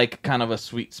feel like kind of a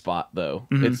sweet spot, though.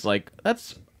 It's like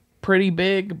that's pretty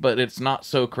big, but it's not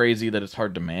so crazy that it's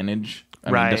hard to manage.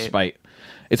 I mean, despite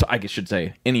I should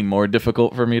say any more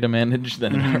difficult for me to manage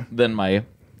than my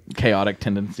chaotic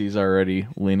tendencies are already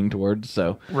leaning towards.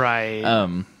 So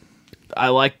I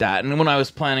like that. And when I was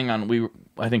planning on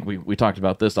I think we talked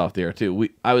about this off the air too.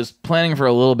 I was planning for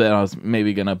a little bit. I was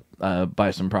maybe gonna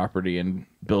buy some property and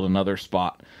build another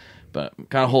spot, but I'm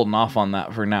kind of holding off on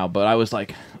that for now. But I was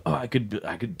like, oh, I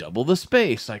could double the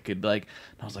space. I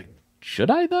was like, should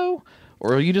I though?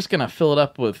 Or are you just gonna fill it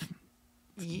up with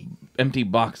empty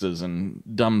boxes and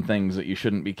dumb things that you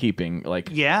shouldn't be keeping? Like,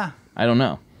 yeah, I don't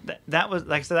know. That was,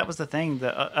 like I said, that was the thing.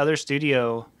 The other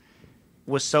studio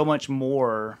was so much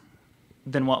more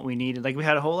than what we needed. Like, we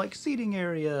had a whole like seating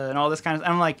area and all this kind of.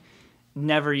 I'm like,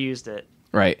 never used it.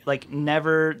 Right. Like,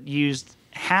 never used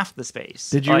half the space.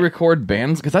 Did you record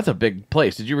bands? Because that's a big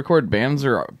place. Did you record bands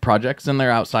or projects in there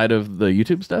outside of the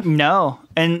YouTube stuff? No.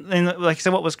 And like I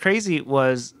said, what was crazy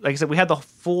was, like I said, we had the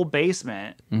full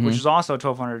basement, which is also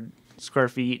 1,200 square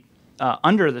feet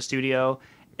under the studio.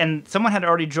 And someone had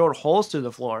already drilled holes through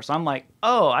the floor. So I'm like,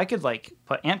 oh, I could like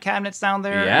put amp cabinets down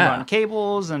there and run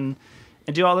cables and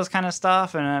do all this kind of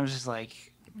stuff. And I was just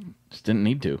like, just didn't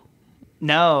need to.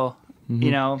 No.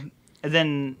 And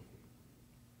then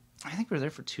I think we were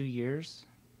there for 2 years,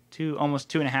 almost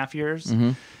 2.5 years.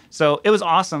 So it was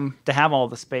awesome to have all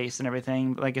the space and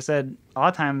everything. But like I said, a lot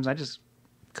of times I just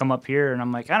come up here and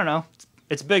I'm like, I don't know,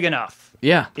 it's big enough.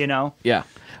 Yeah. Yeah.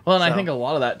 Well, and I think a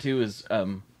lot of that too is,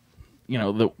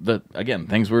 the again,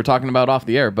 things we were talking about off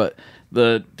the air, but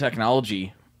the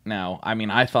technology now. I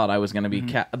mean, I thought I was going to be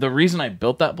the reason I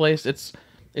built that place.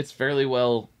 It's fairly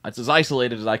well. It's as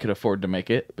isolated as I could afford to make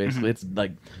it. Basically, it's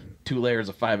like 2 layers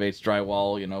of 5/8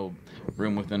 drywall.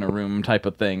 Room within a room type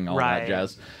of thing. All that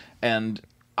jazz. And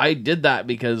I did that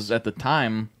because at the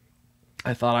time,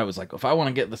 I thought I was like, if I want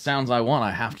to get the sounds I want,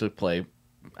 I have to play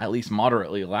at least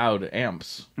moderately loud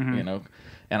amps. And I'm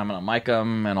gonna mic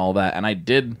them and all that. And I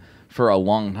did for a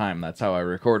long time. That's how I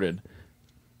recorded.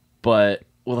 But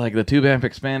with like the tube amp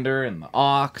expander and the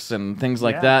aux and things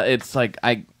like that, it's like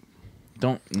I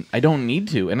don't need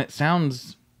to, and it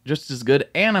sounds just as good.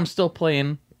 And I'm still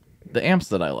playing the amps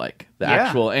that I like, the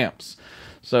actual amps.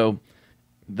 So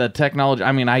the technology.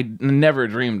 I mean, I never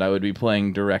dreamed I would be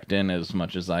playing direct in as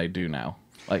much as I do now,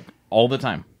 like all the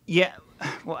time. Yeah.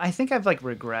 Well, I think I've like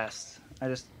regressed. I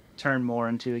just turned more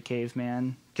into a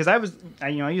caveman because I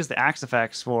used the Axe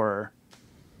Effects for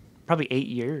probably 8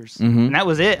 years, and that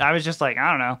was it. I was just like,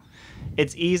 I don't know,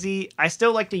 it's easy. I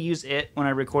still like to use it when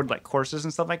I record like courses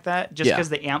and stuff like that, just because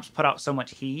the amps put out so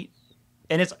much heat,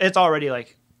 and it's already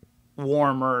like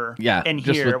warmer in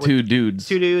just here with two dudes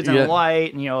and a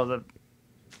light, and the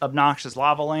obnoxious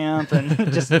lava lamp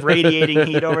and just radiating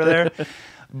heat over there.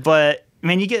 But I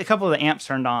mean, you get a couple of the amps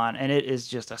turned on, and it is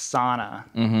just a sauna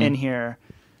in here.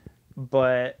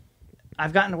 But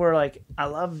I've gotten to where like I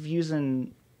love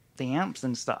using the amps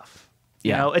and stuff.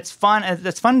 You know, it's fun.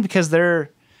 It's fun because they're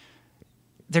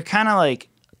kind of like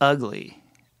ugly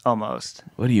almost.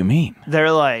 What do you mean? They're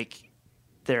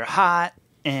hot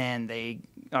and they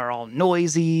are all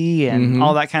noisy and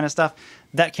all that kind of stuff.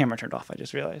 That camera turned off, I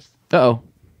just realized. Uh-oh.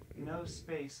 No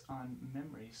space on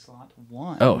memory slot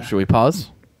 1. Oh, should we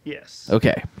pause? Yes.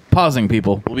 Okay. Pausing,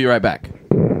 people. We'll be right back.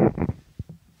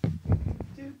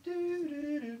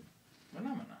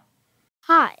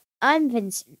 Hi, I'm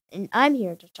Vincent, and I'm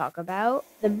here to talk about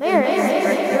the Maris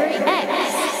Mercury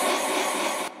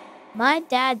X. My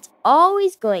dad's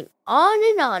always going on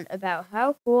and on about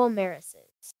how cool Maris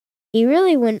is. He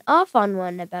really went off on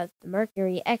one about the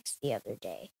Mercury X the other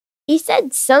day. He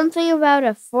said something about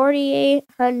a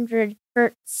 4800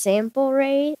 hertz sample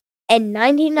rate and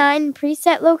 99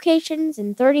 preset locations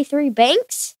in 33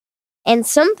 banks, and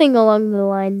something along the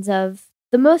lines of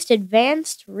the most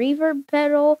advanced reverb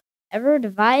pedal ever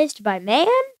devised by man?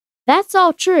 That's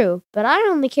all true, but I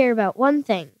only care about one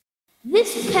thing.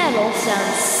 This pedal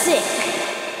sounds sick.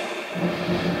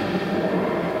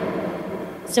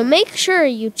 So make sure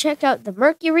you check out the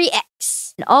Mercury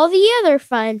X and all the other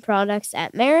fine products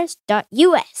at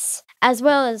maris.us, as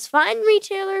well as fine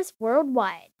retailers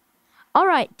worldwide. All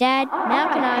right, Dad, now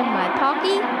can I have my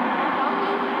Pocky?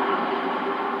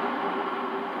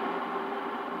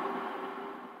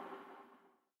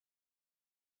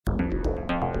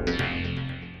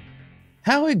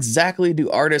 How exactly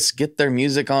do artists get their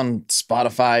music on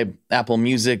Spotify, Apple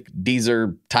Music,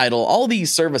 Deezer, Tidal, all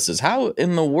these services? How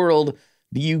in the world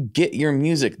do you get your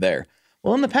music there?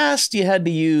 Well, in the past, you had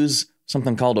to use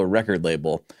something called a record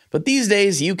label. But these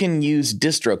days, you can use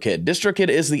DistroKid. DistroKid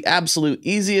is the absolute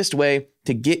easiest way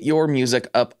to get your music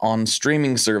up on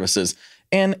streaming services,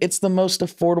 and it's the most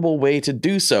affordable way to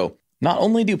do so. Not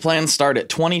only do plans start at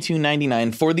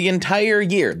 $22.99 for the entire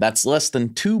year, that's less than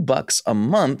 $2 a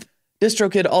month,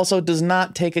 DistroKid also does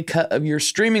not take a cut of your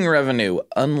streaming revenue,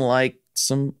 unlike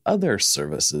some other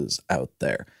services out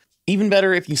there. Even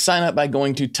better if you sign up by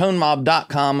going to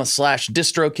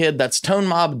tonemob.com/distrokid. That's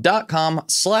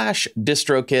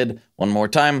tonemob.com/distrokid. One more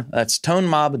time, that's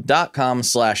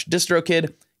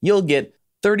tonemob.com/distrokid. You'll get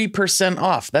 30%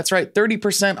 off. That's right,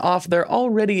 30% off their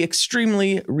already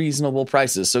extremely reasonable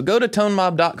prices. So go to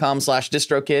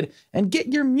tonemob.com/distrokid and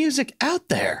get your music out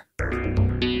there.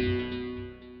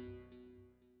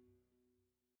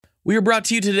 We are brought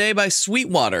to you today by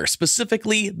Sweetwater,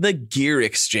 specifically the Gear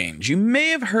Exchange. You may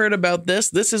have heard about this.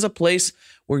 This is a place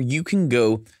where you can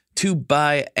go to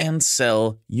buy and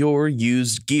sell your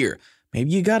used gear.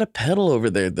 Maybe you got a pedal over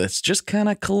there that's just kind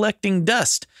of collecting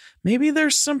dust. Maybe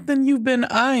there's something you've been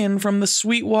eyeing from the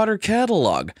Sweetwater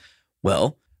catalog.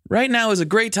 Well, right now is a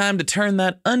great time to turn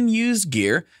that unused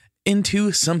gear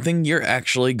into something you're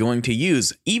actually going to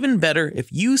use. Even better,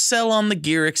 if you sell on the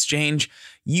Gear Exchange,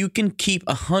 you can keep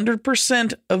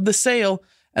 100% of the sale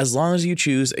as long as you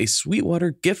choose a Sweetwater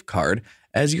gift card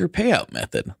as your payout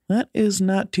method. That is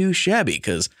not too shabby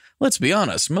because, let's be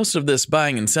honest, most of this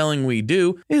buying and selling we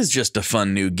do is just to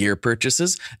fund new gear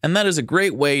purchases, and that is a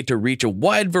great way to reach a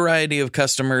wide variety of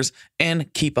customers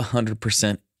and keep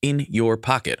 100% in your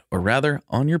pocket, or rather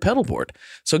on your pedal board.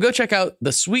 So go check out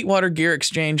the Sweetwater Gear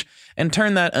Exchange and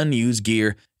turn that unused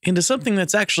gear into something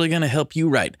that's actually going to help you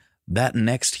write that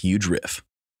next huge riff.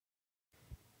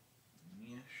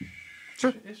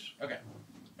 Sure. Okay.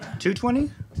 220?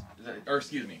 Or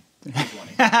excuse me,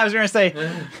 220. I was going to say,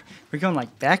 we're going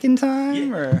like back in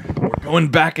time, or We're going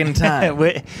back in time.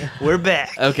 we're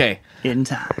back. Okay. In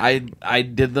time. I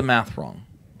did the math wrong,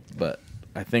 but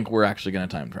I think we're actually going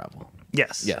to time travel.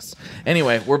 Yes. Yes.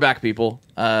 Anyway, we're back, people.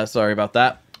 Sorry about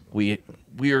that.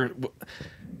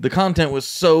 The content was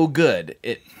so good,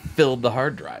 it filled the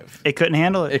hard drive. It couldn't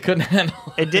handle it. It couldn't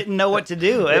handle it. It didn't know what to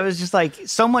do. It was just like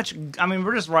so much. I mean,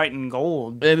 we're just writing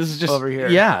gold. It is just over here.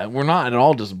 Yeah, we're not at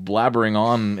all just blabbering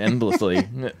on endlessly,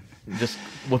 just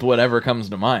with whatever comes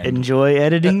to mind. Enjoy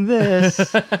editing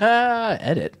this.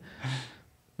 Edit.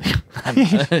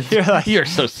 You're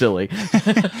so silly.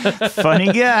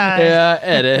 Funny guy. Yeah,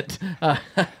 edit.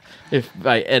 If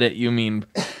by edit you mean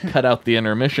cut out the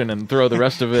intermission and throw the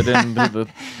rest of it into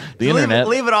the internet.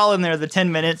 Leave it all in there. The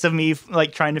 10 minutes of me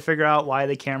like trying to figure out why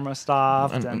the camera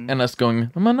stopped and us going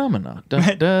phenomena.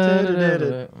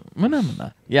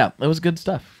 Phenomena. Yeah, it was good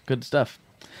stuff. Good stuff.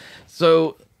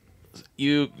 So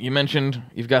you mentioned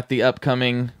you've got the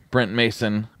upcoming Brent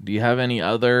Mason. Do you have any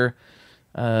other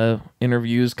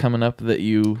interviews coming up that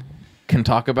you can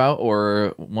talk about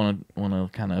or want to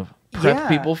kind of prep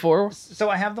people for? So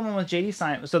I have the one with JD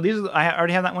signed. So I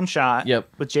already have that one shot. Yep.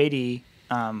 With JD.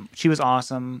 She was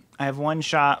awesome. I have one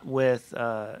shot with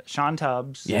Sean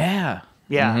Tubbs. Yeah.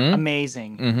 Yeah,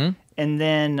 amazing. Mm-hmm. And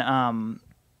then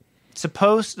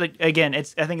again, I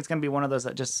think it's gonna be one of those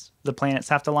that just the planets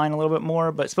have to line a little bit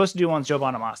more. But it's supposed to do one with Joe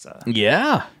Bonamassa.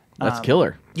 Yeah, that's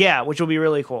killer. Yeah, which will be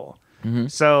really cool.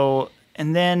 So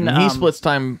and then he splits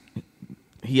time.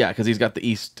 Yeah, because he's got the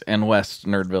East and West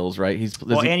Nerdvilles, right?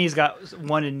 And he's got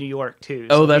one in New York too.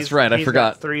 Oh, that's right. I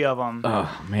forgot. Got 3 of them.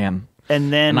 Oh man.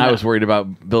 And then I was worried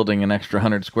about building an extra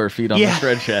 100 square feet on the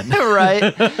shred shed.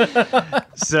 Right.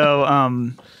 So,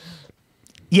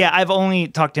 I've only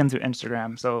talked to him through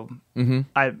Instagram. So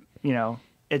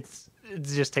it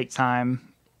just takes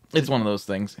time. It's one of those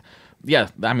things. Yeah.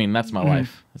 I mean, that's my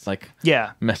life. It's like,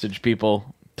 message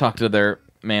people, talk to their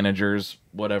managers,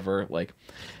 whatever. Like,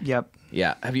 yep.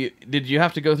 Yeah. Did you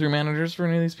have to go through managers for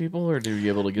any of these people, or did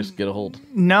you able to just get a hold?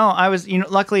 No, I was,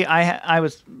 luckily I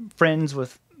was friends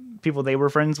with people they were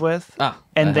friends with,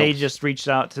 and they just reached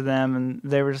out to them, and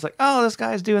they were just like, "Oh, this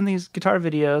guy's doing these guitar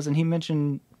videos, and he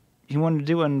mentioned he wanted to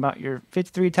do one about your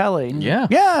 53 Tele."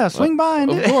 Yeah, swing by. And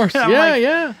of course,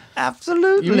 yeah,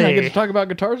 absolutely. You and I get to talk about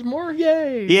guitars more.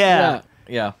 Yay!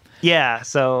 Yeah.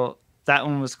 So that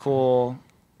one was cool,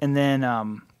 and then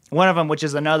one of them, which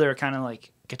is another kind of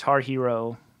like guitar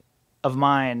hero of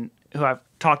mine, who I've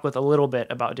talked with a little bit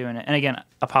about doing it. And again,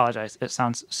 apologize. It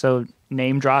sounds so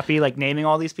name droppy, like naming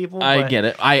all these people. I get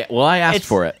it. I asked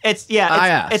for it.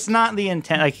 It's not the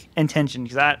intention,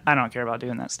 because I don't care about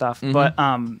doing that stuff.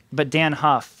 But Dan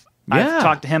Huff, I've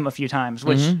talked to him a few times,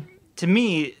 which to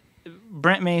me,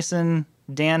 Brent Mason,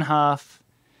 Dan Huff,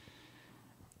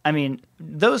 I mean,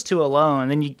 those two alone,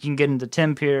 then you can get into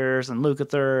Tim Pierce and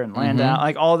Lukather and Landau,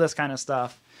 like all this kind of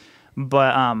stuff.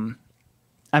 But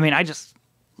I mean, I just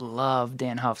love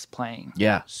Dan Huff's playing.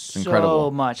 Yeah, so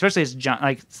incredible. much, especially his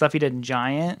like stuff he did in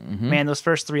Giant. Man, those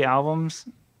first 3 albums,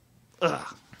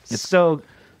 it's so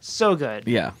good.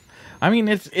 Yeah, I mean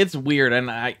it's weird,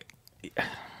 and I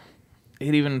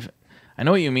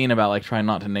know what you mean about like trying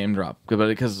not to name drop, but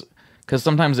because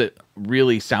sometimes it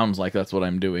really sounds like that's what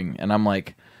I'm doing, and I'm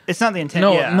like, it's not the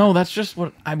intent. No, that's just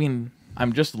what I mean.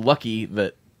 I'm just lucky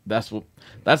that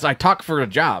I talk for a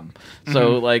job,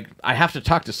 so like I have to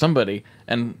talk to somebody,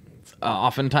 and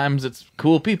oftentimes it's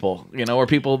cool people, or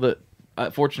people that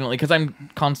fortunately, because I'm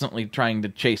constantly trying to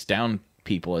chase down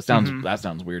people. It sounds that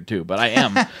sounds weird too, but I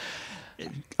am.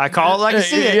 I call it like I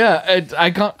see it. Yeah,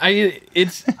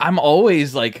 I'm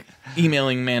always like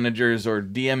emailing managers or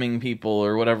DMing people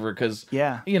or whatever, because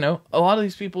a lot of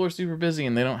these people are super busy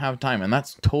and they don't have time, and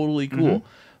that's totally cool.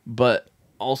 But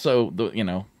also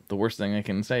the worst thing I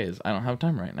can say is I don't have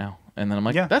time right now. And then I'm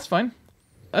like, that's fine.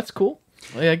 That's cool.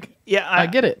 Like, I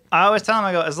get it. I always tell them,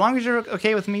 I go, as long as you're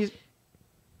okay with me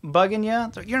bugging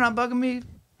you, you're not bugging me,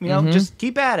 just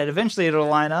keep at it. Eventually it'll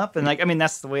line up. And like, I mean,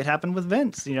 that's the way it happened with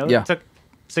Vince, It took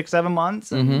 6-7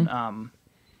 months. And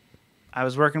I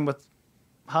was working with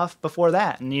Huff before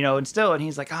that. And, and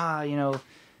he's like, I've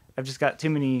just got too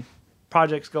many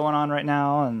projects going on right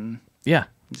now. And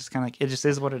just kind of like, it just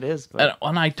is what it is. But.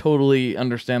 And I totally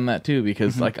understand that too,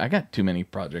 because like I got too many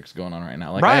projects going on right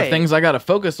now. Like I have things I got to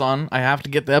focus on. I have to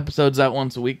get the episodes out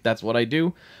once a week. That's what I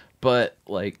do. But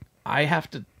like I have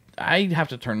to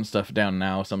turn stuff down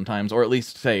now sometimes, or at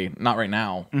least say not right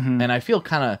now. And I feel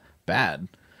kind of bad.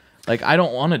 Like I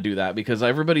don't want to do that, because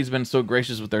everybody's been so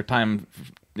gracious with their time,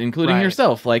 including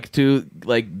yourself, like to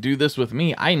like do this with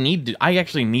me. I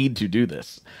actually need to do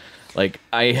this. Like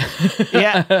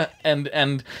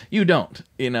and you don't,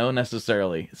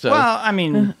 necessarily. So well, I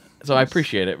mean, so I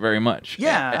appreciate it very much.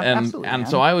 Yeah, and absolutely, and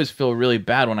man. so I always feel really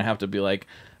bad when I have to be like,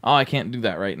 oh, I can't do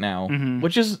that right now,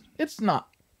 which is it's not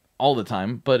all the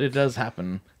time, but it does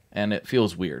happen, and it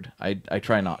feels weird. I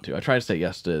try not to. I try to say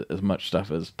yes to as much stuff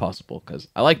as possible, because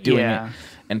I like doing it,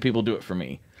 and people do it for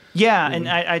me. Yeah, and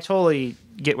I totally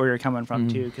get where you're coming from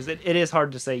too, because it is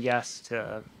hard to say yes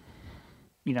to,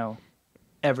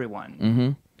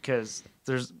 everyone, because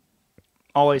there's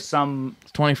always some.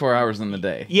 It's 24 hours in the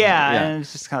day. Yeah, and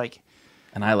it's just kind of like.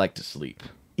 And I like to sleep.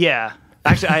 Yeah,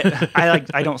 actually,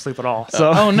 I don't sleep at all.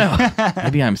 So oh no,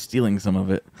 maybe I'm stealing some of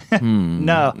it.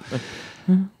 No,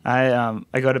 I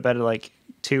go to bed at like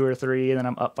 2 or 3, and then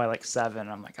I'm up by like 7.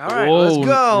 I'm like, all right, let's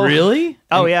go. Really?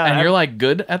 Oh yeah, and you're like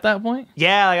good at that point?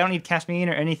 Yeah, like I don't need caffeine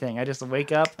or anything. I just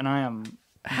wake up and I am.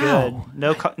 Good.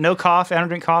 No coffee. I don't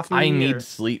drink coffee. I need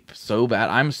sleep so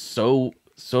bad. I'm so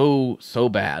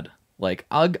bad. Like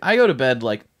I go to bed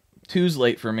like 2's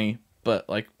late for me, but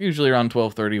like usually around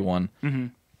 12:31.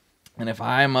 And if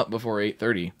I'm up before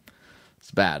 8:30, it's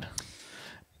bad.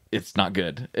 it's not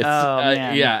good. It's,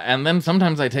 man. Yeah, and then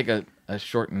sometimes I take a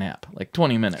short nap, like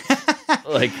 20 minutes.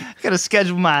 Like, gotta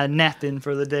schedule my nap in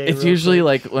for the day. it's usually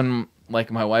like when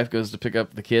like my wife goes to pick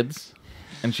up the kids,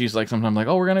 and she's like sometimes like,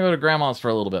 oh, we're gonna go to grandma's for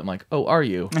a little bit. I'm like, oh, are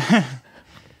you?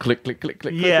 Click, click, click,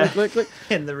 click, yeah. click, click,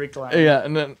 click. In the recliner. Yeah,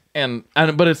 and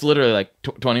then but it's literally like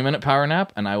 20-minute power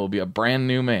nap, and I will be a brand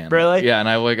new man. Really? Yeah, and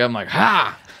I wake up, I'm like,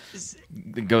 ha!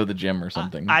 Go to the gym or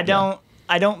something. I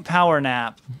don't power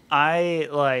nap. I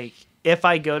like if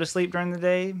I go to sleep during the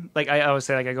day, like I always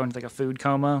say, like I go into like a food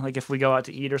coma. Like if we go out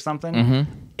to eat or something,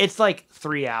 it's like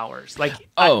 3 hours. Like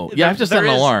I have to set an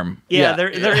alarm. Yeah, there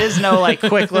is no like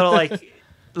quick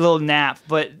little nap.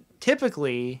 But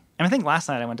typically, and I think last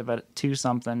night I went to bed at 2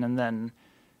 something, and then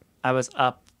I was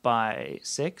up by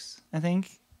 6. I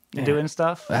think doing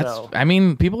stuff. I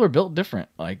mean, people are built different.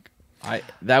 Like I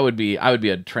would be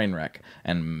a train wreck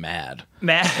and mad.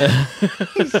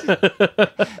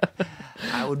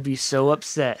 I would be so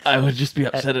upset. I would just be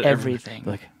upset at everything.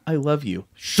 Like, I love you.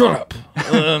 Shut up.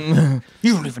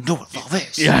 You don't even know what love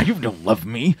is. Yeah, you don't love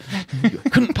me. You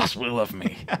couldn't possibly love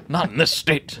me. Not in this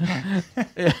state.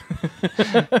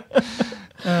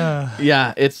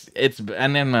 Yeah, it's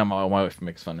and then my wife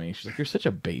makes fun of me. She's like, "You're such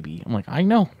a baby." I'm like, "I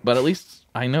know, but at least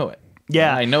I know it.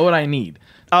 Yeah, I know what I need.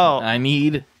 Oh, I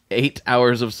need 8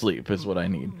 hours of sleep is what I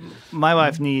need." My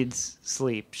wife needs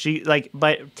sleep. She like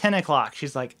by 10 o'clock,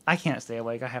 she's like, "I can't stay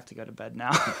awake. I have to go to bed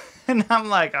now." And I'm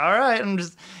like, "All right, I'm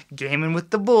just gaming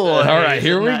with the boys." All right,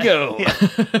 here we go. Yeah.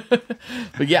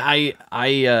 But yeah,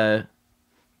 I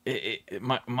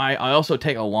also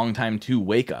take a long time to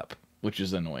wake up, which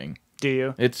is annoying. Do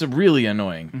you? It's really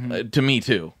annoying to me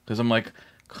too, because I'm like,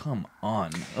 come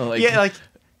on, like, yeah, like.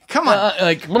 Come on.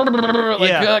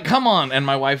 Come on. And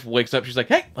my wife wakes up. She's like,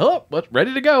 hey, hello,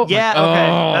 ready to go. I'm yeah, like, okay.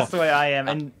 oh. That's the way I am.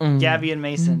 And Gabby and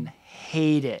Mason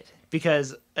hate it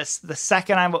because the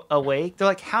second I'm awake, they're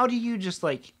like, how do you just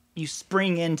like, you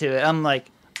spring into it? I'm like,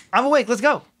 I'm awake. Let's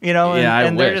go. You know? And, yeah, I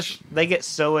and wish. They get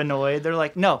so annoyed. They're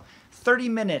like, no, 30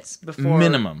 minutes before.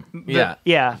 Minimum. Yeah.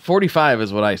 Yeah. 45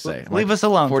 is what I say. Leave us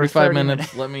alone. 45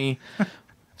 minutes. Let me.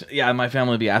 Yeah, my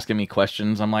family would be asking me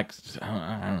questions. I'm like, I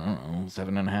don't know,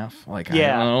 7.5. Like, I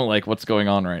don't know, like, what's going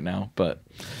on right now? But,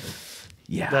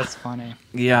 yeah. That's funny.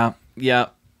 Yeah.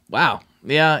 Wow.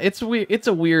 Yeah, it's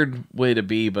a weird way to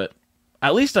be, but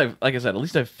at least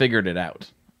I've figured it out.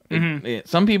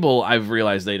 Some people, I've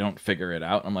realized they don't figure it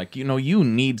out. I'm like, you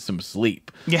need some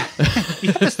sleep. Yeah.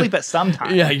 You have to sleep at some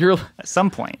time. Yeah, you're... At some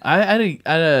point.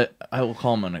 I will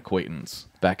call him an acquaintance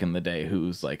back in the day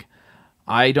who's like,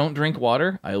 I don't drink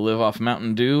water. I live off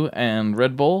Mountain Dew and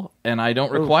Red Bull, and I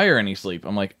don't require any sleep.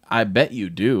 I'm like, I bet you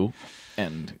do.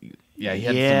 And yeah, he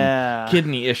had some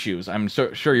kidney issues. I'm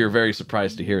sure you're very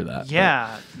surprised to hear that.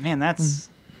 Yeah, but. Man, that's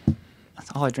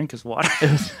all I drink is water.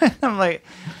 I'm like,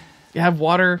 you have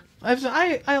water.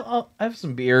 I have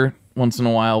some beer once in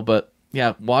a while, but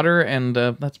yeah, water, and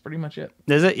that's pretty much it.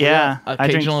 Is it? Yeah.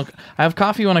 Occasional. I have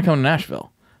coffee when I come to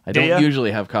Nashville. I don't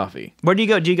usually have coffee. Where do you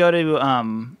go? Do you go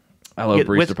to I love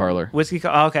Barista Parlor. Whiskey.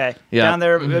 Okay. Yeah. Down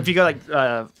there, if you go like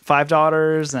Five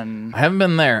Daughters and. I haven't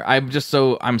been there. I'm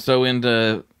so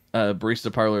into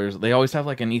Barista Parlors. They always have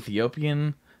like an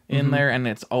Ethiopian in there, and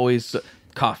it's always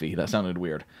coffee. That sounded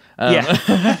weird. Yeah.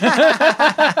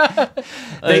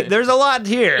 There's a lot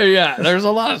here. Yeah, there's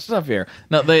a lot of stuff here.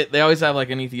 No, they always have like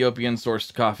an Ethiopian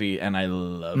sourced coffee, and I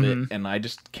love it. And I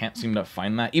just can't seem to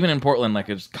find that. Even in Portland, like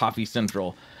it's Coffee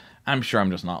Central. I'm sure I'm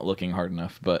just not looking hard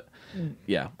enough, but.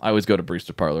 Yeah, I always go to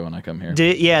Barista Parlor when I come here.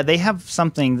 They have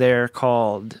something there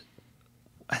called,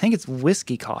 I think it's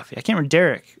whiskey coffee. I can't remember.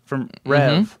 Derek from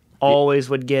Rev always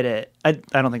would get it. I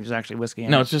don't think there's actually whiskey in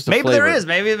it. No, it's just a maybe flavor. There is.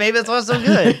 Maybe that's what's so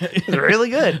good. It's really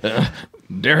good.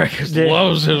 Derek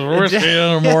loves his whiskey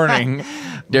in the morning.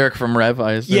 Derek from Rev,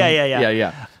 I assume.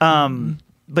 Yeah.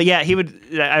 But yeah, he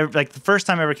would. Like the first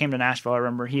time I ever came to Nashville, I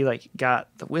remember he like got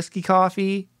the whiskey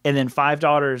coffee and then Five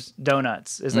Daughters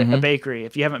Donuts is like a bakery.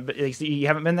 If you haven't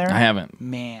been there, I haven't.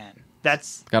 Man,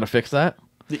 that's gotta fix that.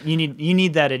 You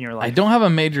need that in your life. I don't have a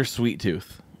major sweet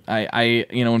tooth. I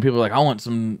when people are like, I want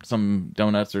some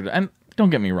donuts and don't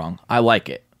get me wrong, I like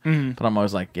it, but I'm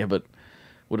always like, yeah, but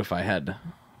what if I had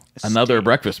another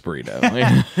breakfast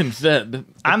burrito instead?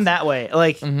 I'm that way.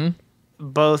 Like.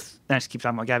 Both, and I just keep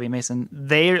talking about Gabby and Mason.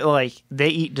 They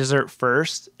eat dessert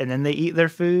first, and then they eat their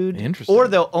food. Interesting. Or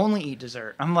they'll only eat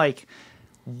dessert. I'm like,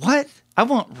 what? I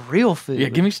want real food. Yeah,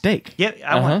 give me steak. Yeah,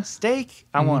 I want steak.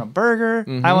 I want a burger.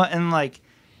 I want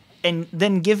and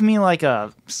then give me like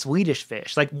a Swedish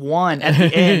fish, like one at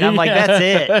the end. I'm like, that's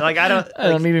it. Like I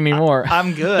don't need any more.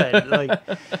 I'm good. Like,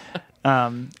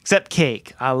 except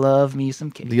cake. I love me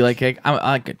some cake. Do you like cake? I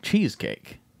like a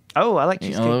cheesecake. Oh, I like You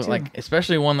cheesecake know, too. like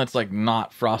especially one that's like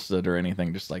not frosted or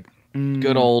anything, just like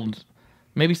good old,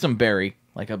 maybe some berry,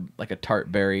 like a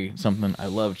tart berry, something. I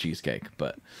love cheesecake,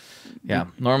 but yeah,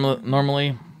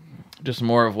 normally just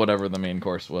more of whatever the main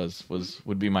course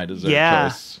would be my dessert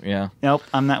choice. Yeah. Nope,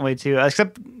 I'm that way too.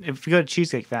 Except if you go to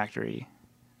Cheesecake Factory,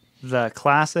 the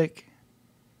classic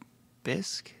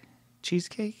bisque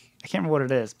cheesecake. I can't remember what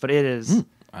it is, but it is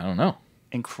I don't know.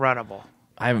 incredible.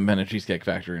 I haven't been to Cheesecake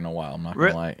Factory in a while. I'm not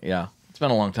gonna lie. Yeah, it's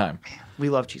been a long time. We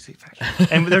love Cheesecake Factory,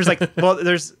 and there's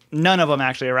there's none of them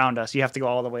actually around us. You have to go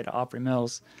all the way to Opry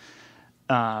Mills,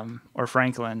 or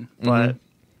Franklin. But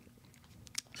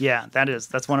yeah,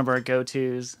 that's one of our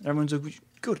go-tos. Everyone's like, "We should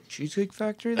go to Cheesecake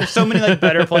Factory." There's so many like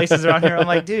better places around here. I'm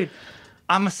like, dude,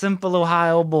 I'm a simple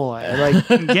Ohio boy.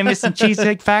 Like, give me some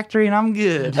Cheesecake Factory and I'm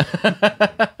good.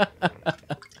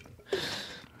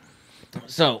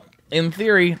 So, in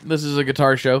theory, this is a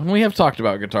guitar show, and we have talked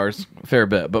about guitars a fair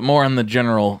bit, but more in the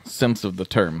general sense of the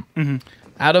term.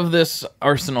 Out of this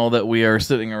arsenal that we are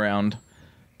sitting around,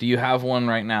 do you have one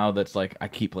right now that's like, I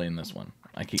keep playing this one?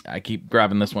 I keep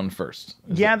grabbing this one first.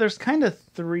 There's kind of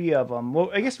 3 of them. Well,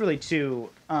 I guess really 2.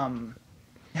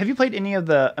 Have you played any of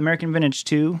the American Vintage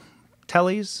 2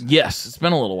 tellies? Yes, it's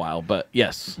been a little while, but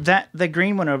yes. The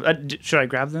green one. Should I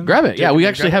grab them? Grab it. Yeah, we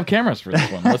actually have cameras for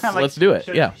this one. Let's do it.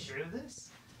 Yeah. Sure of this?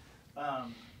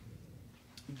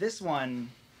 This one,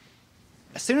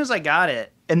 as soon as I got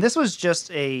it, and this was just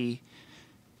I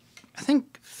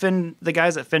think the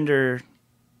guys at Fender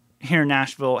here in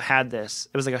Nashville had this.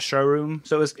 It was like a showroom,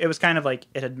 so it was kind of like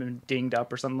it had been dinged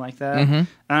up or something like that. And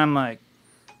I'm like,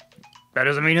 that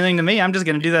doesn't mean anything to me. I'm just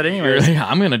gonna do that anyways.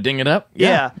 I'm gonna ding it up.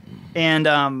 Yeah. And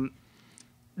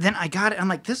then I got it. I'm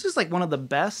like, this is like one of the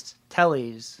best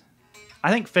tellies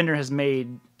I think Fender has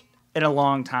made in a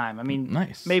long time. I mean,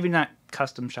 nice. Maybe not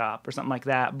custom shop or something like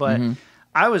that, but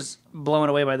I was blown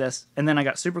away by this. And then I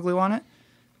got super glue on it,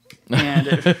 and,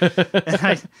 and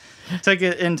I took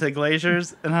it into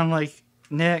Glazier's, and I'm like,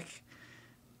 Nick,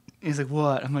 he's like,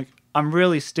 what? I'm like, I'm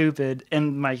really stupid,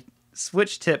 and my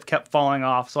switch tip kept falling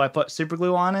off, so I put super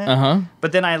glue on it.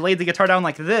 But then I laid the guitar down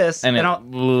like this, and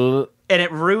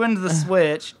it ruined the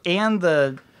switch and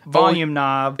the volume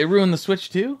knob. It ruined the switch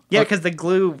too? Yeah, because the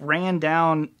glue ran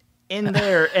down in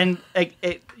there, and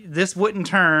this wouldn't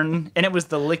turn, and it was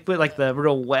the liquid, like the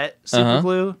real wet super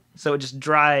glue, so it just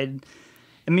dried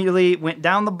immediately, went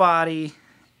down the body,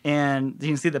 and you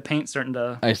can see the paint starting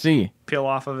to peel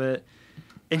off of it.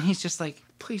 And he's just like,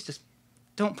 please just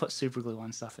don't put super glue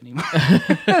on stuff anymore.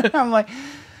 I'm like,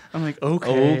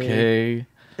 okay.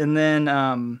 And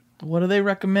then, what do they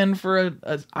recommend for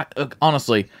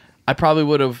honestly, I probably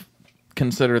would have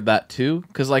considered that too,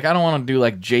 because like I don't want to do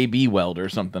like JB weld or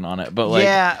something on it, but like,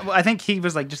 yeah, well, I think he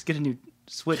was like, just get a new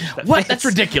switch. That's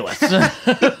ridiculous.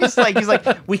 he's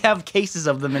like, we have cases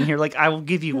of them in here. Like, I will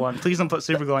give you one. Please don't put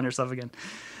super glue on your stuff again.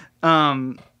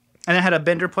 And it had a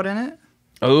bender put in it.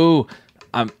 Oh,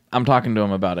 I'm talking to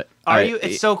him about it. Are you?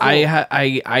 It's so cool.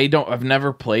 I've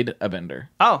never played a bender.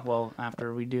 Oh, well,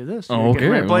 after we do this, okay,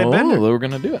 we're play a bender. We're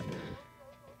gonna do it.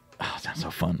 Oh, that's so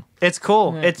fun. It's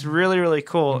cool. Yeah. It's really, really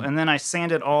cool. And then I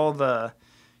sanded all the...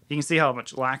 You can see how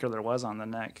much lacquer there was on the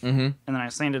neck. And then I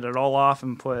sanded it all off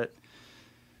and put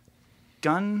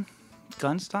gun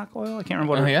stock oil? I can't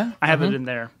remember what I have it in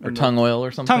there. Or tongue oil or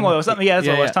something? Tongue oil or something. Yeah, that's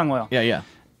what it was. Tongue oil. Yeah.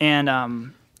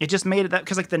 And it just made it that...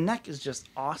 Because like the neck is just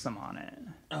awesome on it.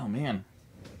 Oh, man.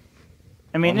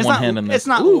 I mean, it's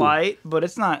not light, but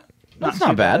it's not... That's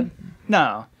not bad.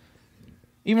 No.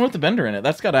 Even with the bender in it,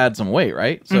 that's got to add some weight,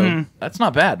 right? So that's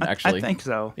not bad, actually. I think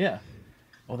so. Yeah.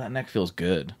 Well, that neck feels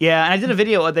good. Yeah, and I did a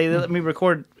video. They let me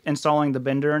record installing the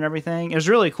bender and everything. It was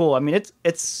really cool. I mean,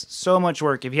 it's so much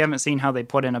work. If you haven't seen how they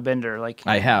put in a bender, like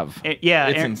I have. It's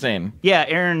Aaron, insane. Yeah,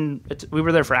 Aaron. We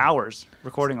were there for hours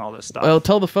recording all this stuff. Well,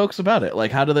 tell the folks about it.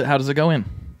 Like, how does it go in?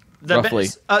 Roughly.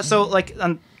 So, like,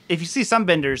 if you see some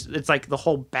benders, it's like the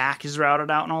whole back is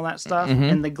routed out and all that stuff.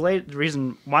 And the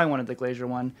reason why I wanted the Glazier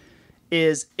one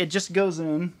is it just goes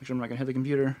in, which I'm not going to hit the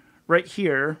computer, right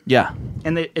here. Yeah.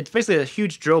 And it's basically a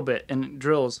huge drill bit, and it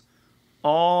drills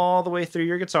all the way through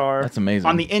your guitar. That's amazing.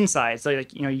 On the inside, so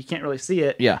like, you can't really see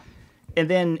it. Yeah. And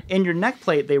then in your neck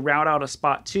plate, they route out a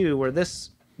spot too where this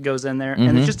goes in there,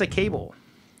 and it's just a cable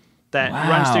that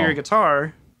runs through your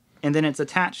guitar, and then it's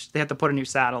attached. They have to put a new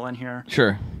saddle in here.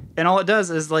 Sure. And all it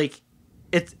does is like,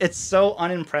 it's so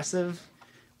unimpressive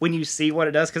when you see what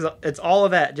it does, because it's all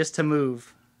of that just to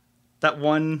move that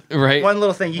one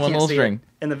little thing. You can't see it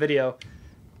in the video,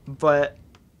 but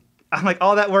I'm like,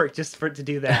 all that work just for it to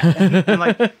do that. And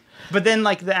like, but then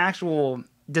like the actual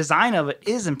design of it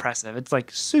is impressive. It's like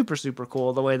super, super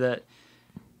cool the way that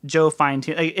Joe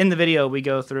fine-tuned. Like, in the video, we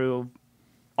go through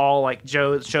all, like,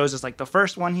 Joe shows us, like, the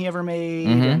first one he ever made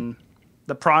and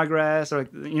the progress, or,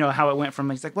 you know, how it went from,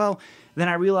 he's like, well, then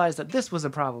I realized that this was a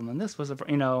problem and this was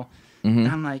you know, and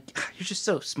I'm like, you're just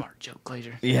so smart, Joe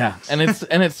Glazer. Yeah, and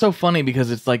it's so funny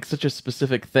because it's like such a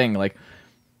specific thing. Like,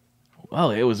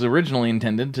 well, it was originally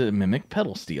intended to mimic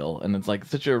pedal steel, and it's like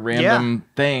such a random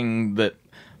thing that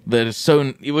is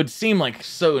so. It would seem like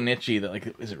so nichey that,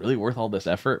 like, is it really worth all this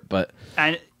effort? But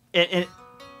and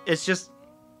it's just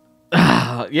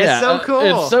yeah, it's so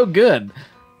cool. It's so good.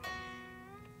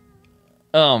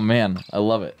 Oh man, I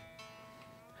love it.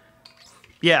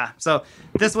 Yeah, so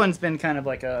this one's been kind of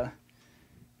like a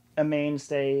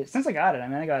mainstay since I got it. I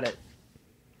mean, I got it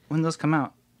when those come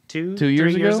out 2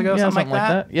 years ago, yeah, something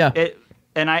like that. Yeah,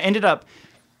 and I ended up.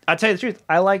 I'll tell you the truth.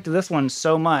 I liked this one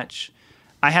so much.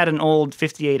 I had an old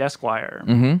 '58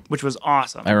 Esquire, which was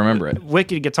awesome. I remember it.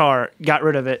 Wicked guitar. Got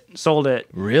rid of it. Sold it.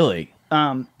 Really?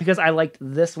 Because I liked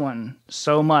this one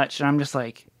so much, and I'm just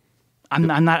like, I'm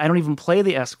not. I don't even play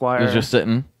the Esquire. It was just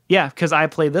sitting. Yeah, because I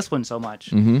played this one so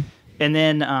much. And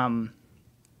then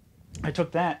I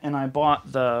took that and I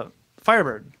bought the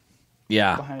Firebird.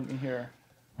 Yeah. Behind me here.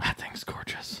 That thing's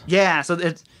gorgeous. Yeah, so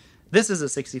this is a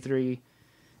 63,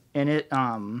 and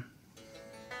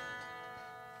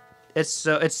it's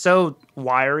so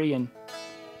wiry and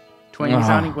twingy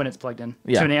sounding when it's plugged in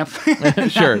to an amp.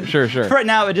 Sure. Right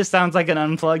now, it just sounds like an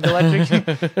unplugged electric.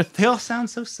 They all sound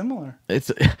so similar.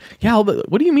 But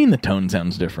what do you mean the tone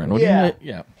sounds different? What do you mean?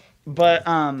 Yeah. But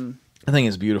the thing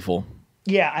is beautiful.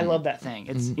 Yeah, I love that thing.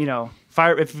 It's you know,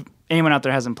 if anyone out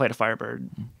there hasn't played a Firebird,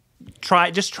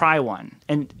 try one.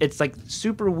 And it's like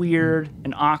super weird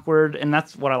and awkward, and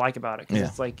that's what I like about it, because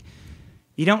it's like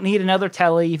you don't need another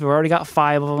Tele if you've already got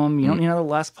 5 of them. You don't need another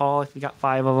Les Paul if you got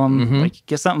 5 of them. Like,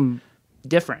 get something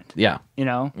different. Yeah. You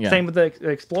know? Yeah. Same with the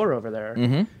Explorer over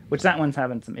there, which that one's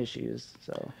having some issues.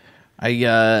 So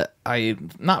I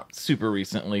not super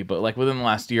recently, but like within the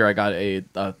last year, I got a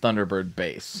Thunderbird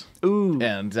bass. Ooh.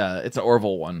 And it's an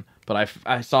Orville one, but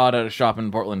I saw it at a shop in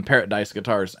Portland, Paradise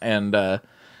Guitars, and I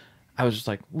was just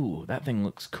like, ooh, that thing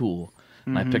looks cool.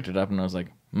 And I picked it up and I was like,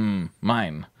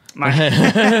 mine. Thank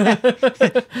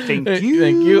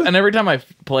you. And every time I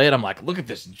play it, I'm like, look at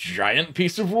this giant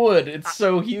piece of wood. It's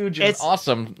so huge and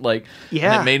awesome. Like,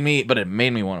 and it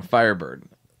made me want a Firebird.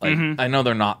 Like, I know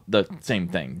they're not the same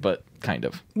thing, but kind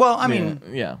of. Well, I mean,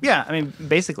 yeah. I mean,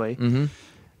 basically,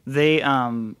 they,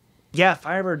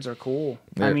 Firebirds are cool.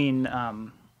 Yeah. I mean,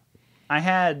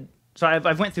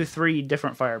 I've went through 3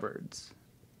 different Firebirds.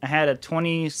 I had a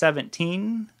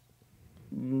 2017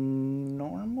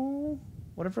 normal,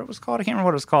 whatever it was called. I can't remember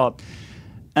what it was called.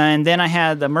 And then I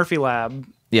had the Murphy Lab,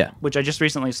 which I just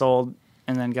recently sold,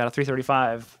 and then got a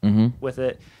 335 with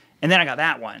it. And then I got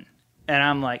that one. And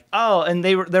I'm like, oh, and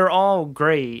they're all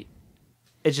great.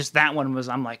 It's just that one was,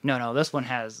 I'm like, no, this one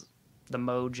has the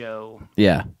mojo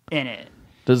in it.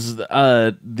 Does if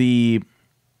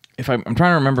I'm trying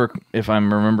to remember if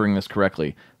I'm remembering this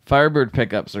correctly, Firebird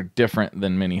pickups are different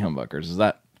than mini humbuckers. Is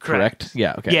that correct?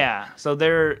 Yeah, okay. Yeah, so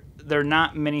they're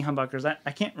not mini humbuckers.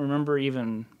 I can't remember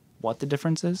even what the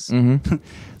difference is.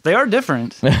 They are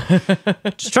different.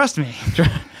 Just trust me.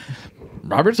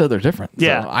 Robert said they're different.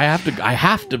 Yeah, so I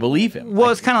have to believe him.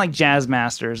 Well, it's kind of like Jazz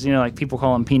Masters. You know, like people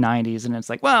call them P90s, and it's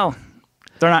like, well,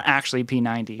 they're not actually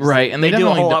P90s, right? And they do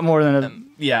a whole lot more than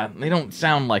they don't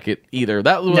sound like it either.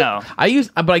 But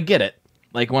I get it.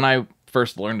 Like when I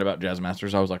first learned about Jazz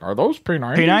Masters, I was like, are those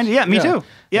P90s? P90, yeah, me too.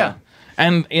 Yeah.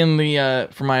 And in the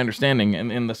from my understanding,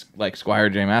 in the like Squire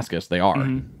J. Mascis, they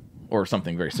are, or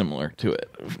something very similar to it.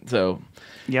 So,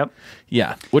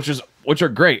 which are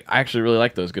great. I actually really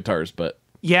like those guitars, but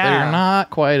they're not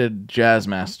quite a Jazz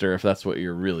Master if that's what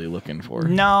you're really looking for.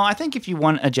 No, I think if you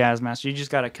want a Jazz Master, you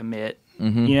just got to commit.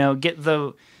 You know, get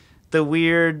the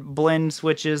weird blend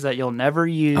switches that you'll never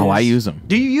use. Oh, I use them.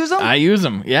 Do you use them? I use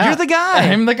them. Yeah, you're the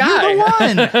guy. I'm the guy. You're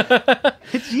the one.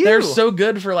 It's you. They're so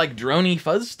good for like droney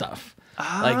fuzz stuff.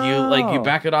 Like you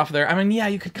back it off there. I mean,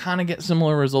 you could kind of get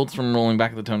similar results from rolling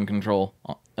back the tone control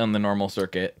on the normal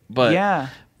circuit, but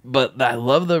I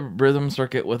love the rhythm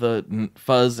circuit with a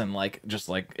fuzz and like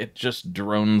it just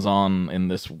drones on in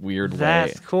this weird way.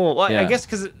 That's cool. Well, I guess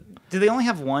because do they only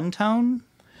have one tone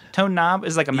knob?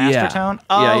 Is like a master tone?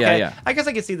 Oh, okay. Yeah. I guess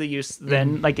I could see the use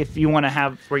then. Like if you want to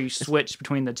have where you switch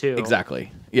between the two.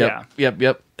 Exactly.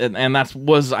 Yep. And that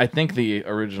was, I think, the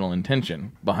original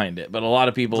intention behind it. But a lot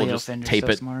of people Leo just Fender's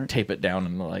tape it down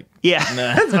and like, nah.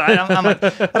 That's fine. I'm like,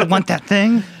 I don't want that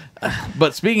thing.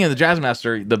 But speaking of the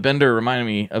Jazzmaster, the Bender reminded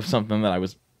me of something that I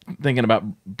was thinking about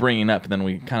bringing up, and then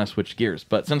we kind of switched gears.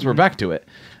 But since we're back to it,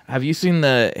 Have you seen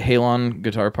the Halon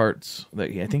guitar parts?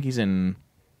 I think he's in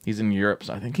Europe.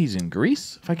 So I think he's in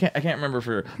Greece. If I can't remember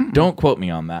for. Don't quote me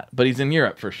on that, but he's in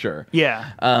Europe for sure.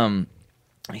 Yeah.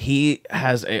 He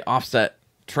has a offset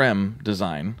trem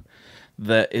design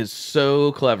that is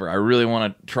so clever. I really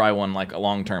want to try one like a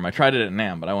long term. I tried it at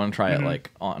NAMM, but I want to try it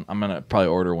like on. I'm gonna probably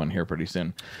order one here pretty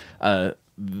soon.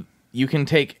 You can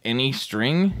take any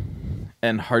string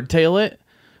and hardtail it,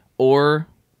 or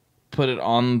put it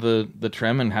on the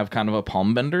trim and have kind of a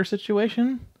palm bender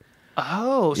situation.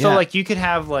 Oh, so like you could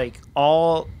have like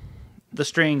all the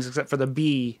strings except for the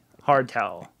B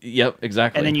hardtail. Yep,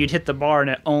 exactly. And then you'd hit the bar and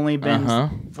it only bends.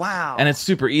 Wow. And it's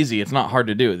super easy. It's not hard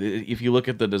to do. If you look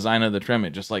at the design of the trim,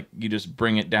 it just like you just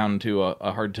bring it down to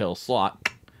a hardtail slot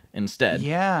instead.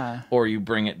 Yeah. Or you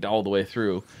bring it all the way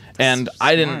through. And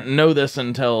I didn't know this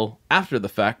until after the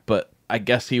fact, but I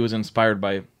guess he was inspired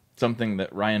by something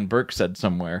that Ryan Burke said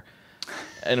somewhere.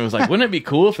 And it was like, wouldn't it be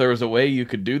cool if there was a way you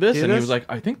could do this? He was like,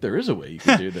 I think there is a way you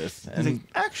could do this. And like,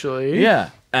 actually.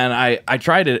 Yeah. And I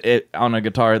tried it on a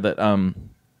guitar that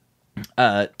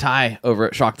Ty over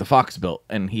at Shock the Fox built,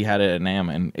 and he had it at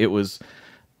NAMM, and it was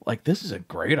like, this is a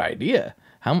great idea.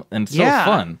 And so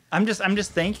fun. I'm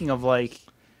just thinking of like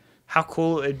how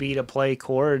cool it'd be to play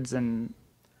chords and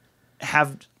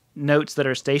have notes that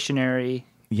are stationary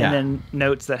and then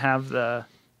notes that have the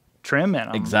trim in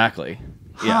them. Exactly.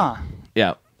 Huh.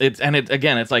 Yeah. It's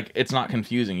like, it's not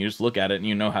confusing. You just look at it and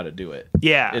you know how to do it.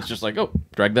 Yeah. It's just like, oh,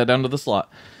 drag that down to the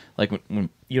slot. Like when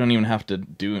you don't even have to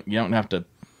you don't have to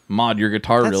mod your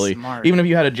guitar. That's really smart. Even if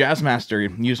you had a Jazzmaster,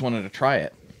 you just wanted to try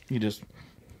it, you just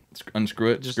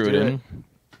unscrew it, screw it in.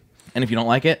 And if you don't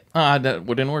like it, that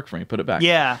didn't work for me, put it back.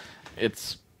 Yeah.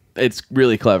 It's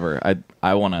really clever.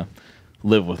 I want to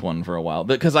live with one for a while,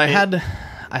 because I had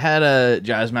a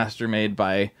Jazzmaster made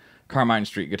by Carmine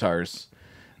Street Guitars,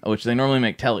 which they normally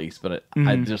make tellies, but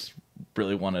I just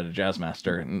really wanted a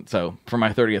Jazzmaster. And so for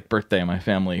my 30th birthday, my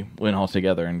family went all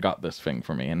together and got this thing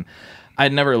for me. And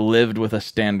I'd never lived with a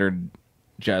standard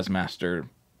Jazzmaster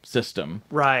system.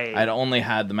 Right. I'd only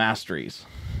had the Masteries.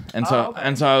 And so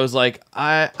I was like,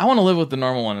 I want to live with the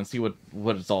normal one and see what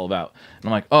it's all about. And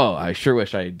I'm like, oh, I sure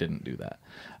wish I didn't do that.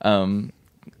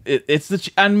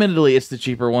 Admittedly, it's the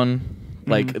cheaper one.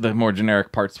 Like the more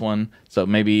generic parts one, so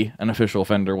maybe an official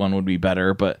Fender one would be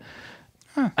better, but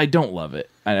I don't love it.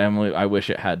 I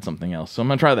wish it had something else. So I'm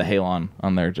gonna try the Halon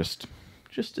on there just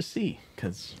to see,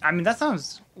 because I mean that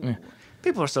sounds.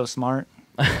 People are so smart.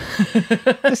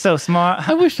 They're so smart.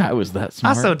 I wish I was that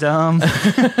smart. I'm so dumb.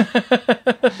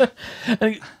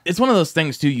 It's one of those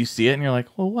things too. You see it and you're like,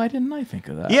 well, why didn't I think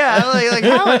of that? Yeah,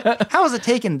 like how has it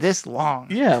taken this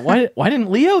long? Yeah, why didn't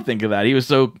Leo think of that? He was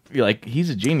so like, he's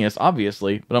a genius,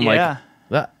 obviously, but I'm like,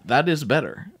 that is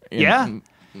better. Yeah.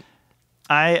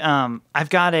 I'm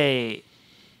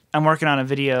working on a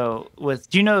video with.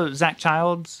 Do you know Zach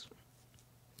Childs?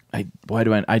 I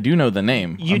do know the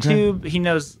name. YouTube. He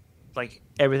knows like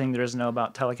everything there is to know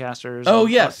about Telecasters. Oh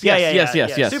yes,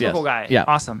 yes. Super cool guy. Yeah,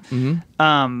 awesome.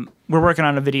 Mm-hmm. We're working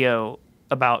on a video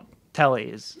about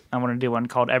tellies. I want to do one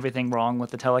called "Everything Wrong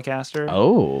with the Telecaster."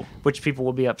 Oh, which people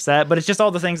will be upset, but it's just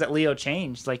all the things that Leo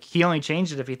changed. Like he only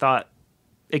changed it if he thought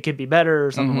it could be better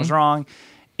or something was wrong.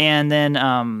 And then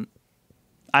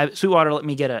Sweetwater let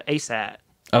me get a ASAT.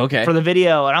 Okay. For the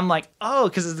video, and I'm like, oh,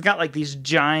 because it's got like these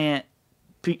giant,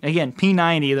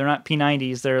 P90. They're not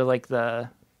P90s. They're like the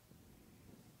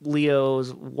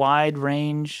Leo's wide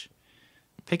range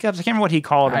pickups. I can't remember what he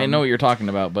called them. I know what you're talking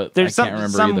about, but there's I can't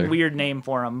remember some either. weird name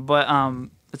for them. But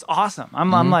it's awesome.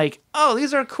 I'm like, oh,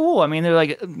 these are cool. I mean, they're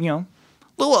like, a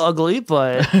little ugly,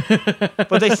 but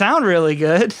but they sound really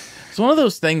good. It's one of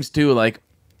those things too. Like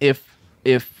if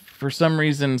for some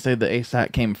reason, say the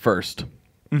ASAT came first,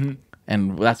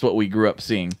 and that's what we grew up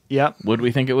seeing. Yep. Would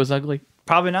we think it was ugly?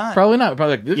 Probably not. Probably not.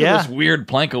 Probably like, look at this weird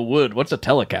plank of wood. What's a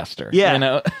Telecaster?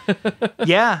 Yeah.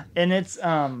 Yeah, and it's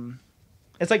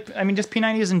like, I mean, just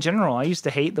P90s in general. I used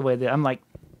to hate the way that I'm like,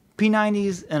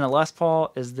 P90s and a Les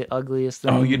Paul is the ugliest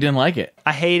thing. Oh, you didn't like it?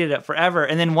 I hated it forever.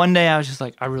 And then one day I was just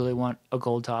like, I really want a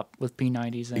gold top with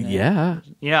P90s in it. Yeah.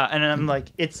 Yeah, and I'm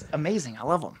like, it's amazing. I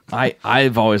love them.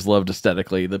 I've always loved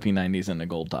aesthetically the P90s and the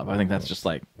gold top. I think that's just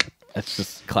like, it's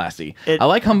just classy. I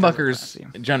like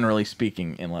humbuckers, generally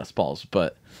speaking, in Les Pauls,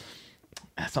 but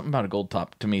something about a gold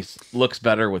top to me looks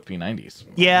better with P90s.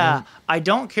 Yeah, I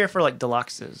don't care for like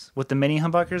deluxes with the mini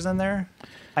humbuckers in there.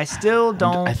 I still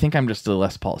don't. I think I'm just a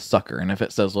Les Paul sucker, and if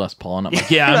it says Les Paul, and I'm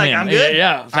like, yeah, I'm in. I'm good.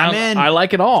 Yeah, I'm in. I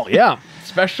like it all. Yeah,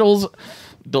 specials,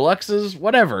 deluxes,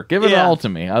 whatever. Give it all to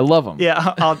me. I love them.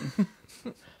 Yeah, I'll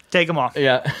take them off.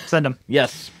 Yeah, send them.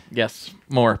 Yes,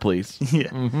 more, please.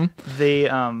 Yeah.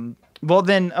 The well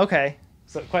then, okay.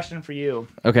 So, question for you: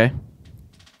 Okay.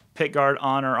 pick guard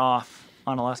on or off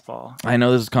on a Les Paul? I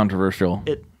know this is controversial.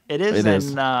 It is, It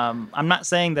is. and I'm not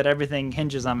saying that everything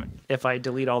hinges on if I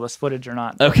delete all this footage or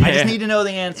not. Okay. I just need to know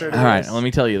the answer to All right, this. let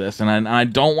me tell you this, and I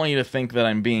don't want you to think that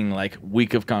I'm being like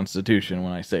weak of constitution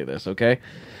when I say this, okay?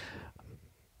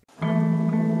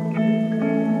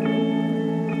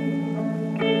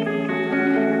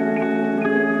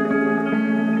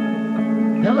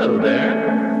 Hello there.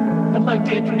 I'd like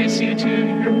to introduce you to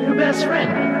your new best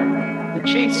friend, the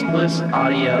Chase Bliss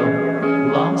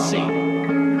Audio Lossy.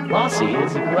 Lossy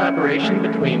is a collaboration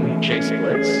between Chase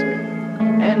Bliss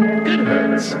and Good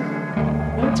Hertz.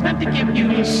 And it's meant to give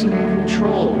you some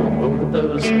control over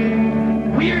those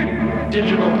weird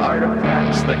digital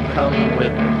artifacts that come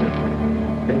with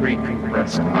very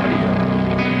compressed audio.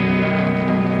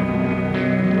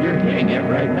 You're hearing it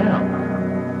right now.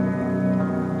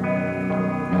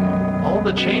 All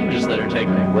the changes that are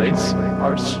taking place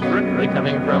are strictly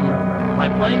coming from my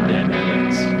playing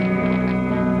dynamics.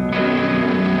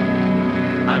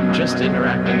 I'm just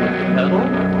interacting with the pedal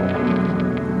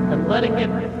and letting it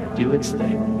do its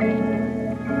thing.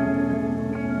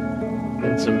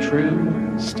 In some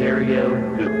true stereo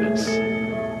goodness.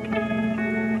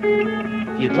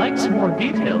 If you'd like some more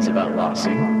details about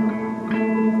Lossy,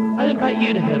 I'd invite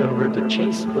you to head over to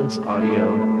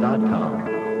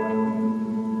chaseblintsaudio.com.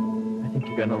 I think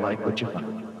you're gonna like what you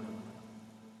find.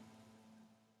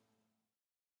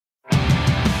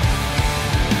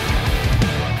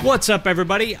 What's up,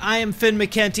 everybody? I am Finn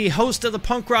McKenty, host of the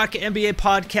Punk Rock NBA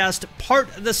podcast,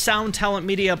 part of the Sound Talent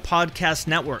Media podcast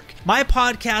network. My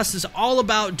podcast is all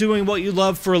about doing what you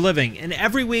love for a living, and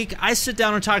every week I sit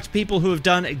down and talk to people who have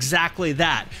done exactly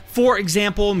that. For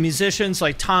example, musicians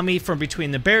like Tommy from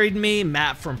Between the Buried and Me,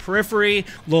 Matt from Periphery,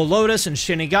 Lil Lotus and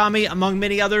Shinigami, among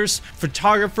many others,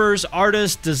 photographers,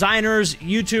 artists, designers,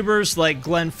 YouTubers like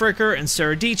Glenn Fricker and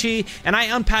Sarah Dici, and I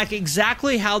unpack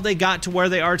exactly how they got to where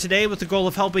they are today with the goal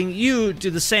of helping you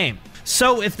do the same.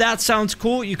 So if that sounds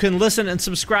cool, you can listen and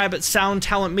subscribe at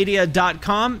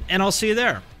soundtalentmedia.com, and I'll see you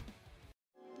there.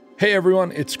 Hey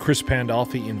everyone, it's Chris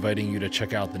Pandolfi inviting you to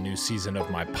check out the new season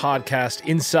of my podcast,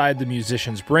 Inside the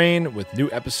Musician's Brain, with new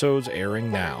episodes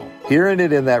airing now. Hearing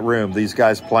it in that room, these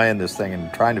guys playing this thing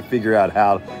and trying to figure out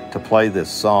how to play this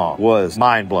song was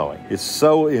mind-blowing. It's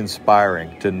so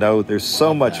inspiring to know there's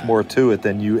so much more to it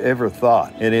than you ever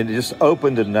thought. And it just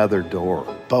opened another door.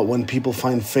 But when people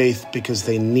find faith because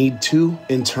they need to,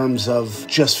 in terms of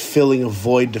just filling a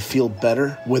void to feel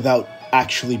better without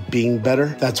actually being better,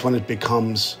 that's when it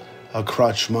becomes a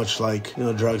crutch, much like,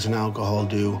 drugs and alcohol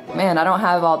do. Man, I don't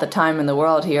have all the time in the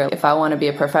world here. If I want to be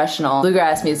a professional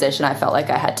bluegrass musician, I felt like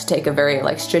I had to take a very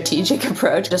strategic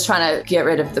approach, just trying to get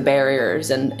rid of the barriers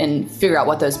and figure out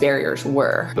what those barriers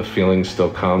were. The feelings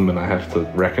still come and I have to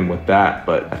reckon with that,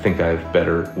 but I think I have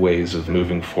better ways of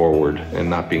moving forward and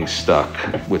not being stuck,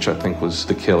 which I think was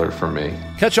the killer for me.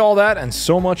 Catch all that and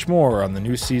so much more on the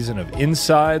new season of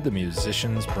Inside the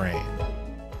Musician's Brain.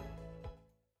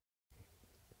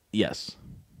 Yes.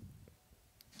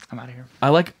 I'm out of here. I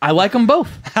like them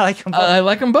both. I like them both. I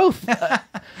like them both.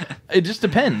 It just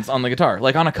depends on the guitar.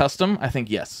 Like on a custom, I think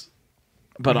yes.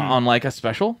 But on like a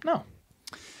special, no.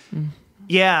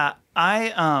 Yeah,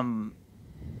 I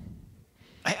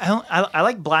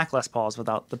like black Les Pauls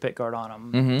without the pick guard on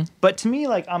them. Mm-hmm. But to me,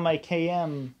 like on my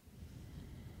KM,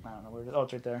 I don't know where it is. Oh,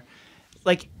 it's right there.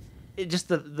 Like, it just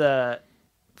the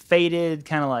faded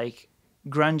kind of like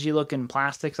grungy looking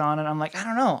plastics on it. I'm like, I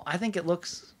don't know. I think it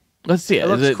looks. Let's see it. It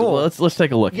looks cool. Let's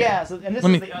take a look. Yeah. Here. So, and this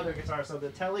is the other guitar. So the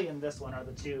Tele and this one are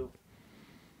the two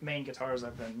main guitars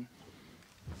I've been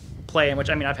playing. Which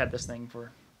I've had this thing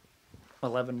for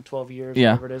 11, 12 years.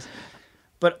 Yeah. Whatever it is.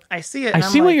 But I see it. I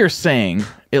see what you're saying.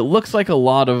 It looks like a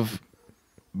lot of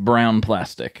brown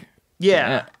plastic.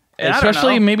 Yeah.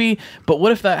 Especially maybe. But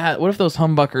what if those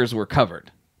humbuckers were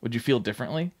covered? Would you feel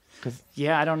differently?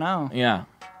 Yeah, I don't know. Yeah.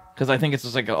 Because I think it's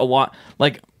just like a lot.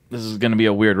 Like, this is going to be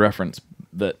a weird reference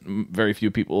that very few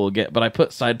people will get. But I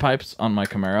put side pipes on my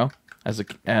Camaro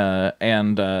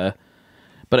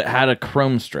but it had a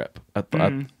chrome strip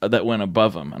that went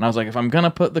above them. And I was like, if I'm going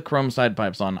to put the chrome side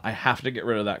pipes on, I have to get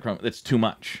rid of that chrome. It's too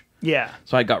much. Yeah.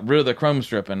 So I got rid of the chrome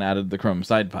strip and added the chrome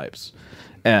side pipes.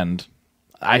 And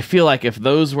I feel like if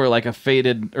those were like a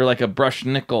faded or like a brushed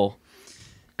nickel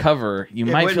cover, you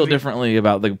might feel differently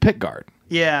about the pick guard.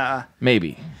 Yeah.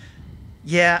 Maybe.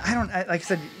 Yeah, like I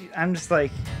said, I'm just like,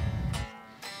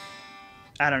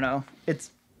 I don't know.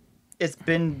 It's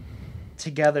been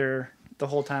together the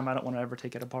whole time. I don't want to ever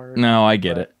take it apart. No, I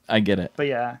get it. But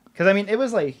yeah, because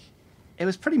it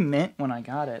was pretty mint when I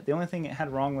got it. The only thing it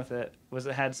had wrong with it was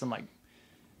it had some like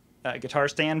guitar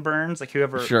stand burns. Like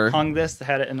whoever Sure. hung this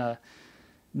had it in a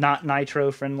not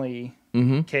nitro friendly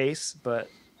case. But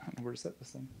I don't know where to set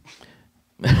this thing.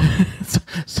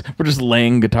 We're just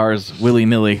laying guitars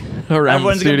willy-nilly around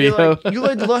Everyone's the studio. gonna be like, you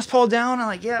laid the Les Paul down? I'm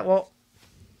like, yeah, well,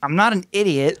 I'm not an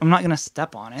idiot. I'm not gonna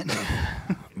step on it.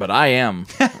 But I am,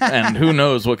 and who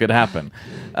knows what could happen.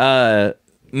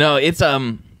 No, it's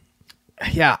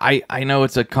yeah, I know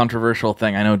it's a controversial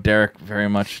thing. I know Derek very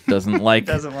much doesn't like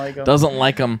doesn't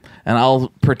like him, and I'll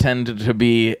pretend to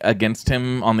be against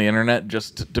him on the internet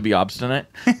just to be obstinate.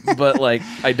 But like,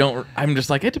 I'm just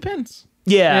like, it depends.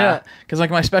 Yeah, because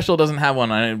like my special doesn't have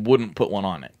one, and I wouldn't put one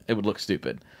on it. It would look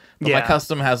stupid. But my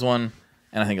custom has one,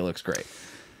 and I think it looks great.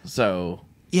 So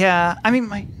yeah, I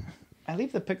mean I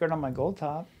leave the pickguard on my gold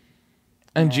top.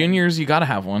 And juniors, you gotta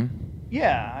have one.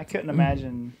 Yeah, I couldn't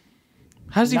imagine.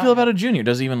 How does he feel about a junior?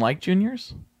 Does he even like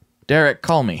juniors? Derek,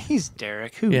 call me. He's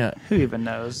Derek. Who even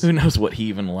knows? Who knows what he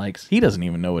even likes? He doesn't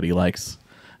even know what he likes.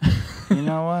 You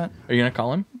know what? Are you gonna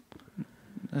call him?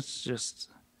 Let's just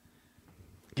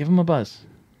give him a buzz.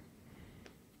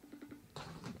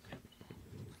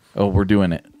 Oh, we're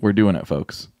doing it. We're doing it,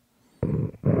 folks.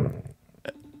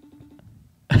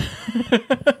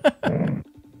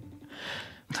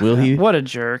 Will he? What a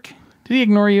jerk. Did he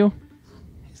ignore you?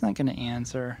 He's not going to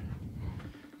answer.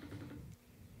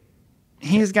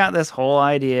 He's got this whole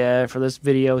idea for this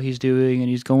video he's doing, and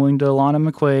he's going to Lana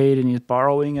McQuaid, and he's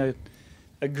borrowing a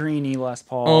greenie Les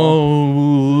Paul.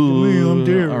 Oh, I'm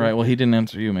Derek. All right. Well, he didn't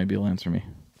answer you. Maybe he'll answer me.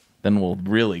 Then we'll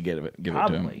really give it to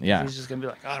him. Yeah. He's just going to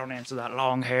be like, I don't answer that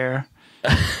long hair.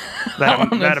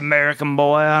 that American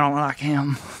boy, I don't like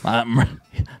him.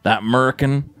 That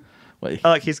American. Wait. I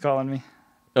like he's calling me.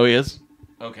 Oh, he is?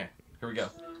 Okay. Here we go.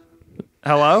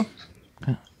 Hello?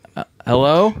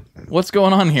 Hello? What's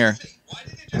going on here? Why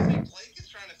did it just say Blake is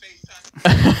trying to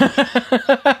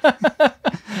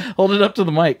FaceTime? Hold it up to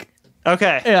the mic.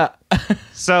 Okay. Yeah.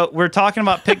 So we're talking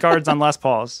about pick guards on Les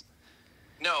Pauls.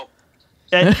 No.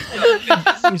 But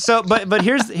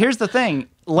here's the thing.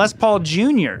 Les Paul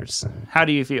Juniors, how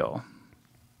do you feel?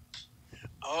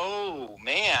 Oh,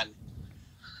 man.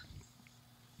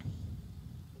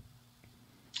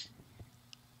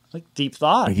 Like deep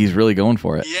thought. Like he's really going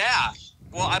for it. Yeah.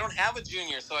 Well, I don't have a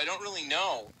junior, so I don't really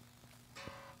know.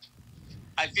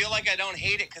 I feel like I don't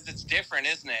hate it because it's different,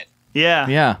 isn't it? Yeah.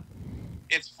 Yeah.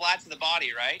 It's flat to the body,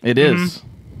 right? It is.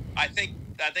 I think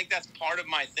that's part of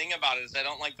my thing about it is I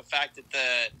don't like the fact that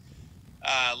the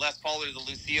Les Paul or the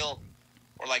Lucille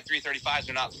or like 335s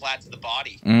are not flat to the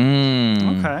body.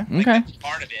 Okay. That's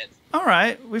part of it. All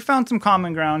right. We found some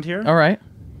common ground here. All right.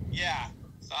 Yeah.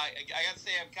 So I got to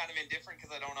say I'm kind of indifferent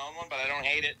because I don't own one, but I don't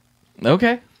hate it.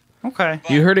 Okay. Okay.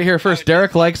 You heard it here first.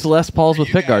 Derek likes Les Pauls with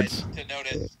pick guards. To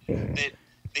notice that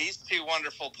these two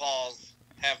wonderful Pauls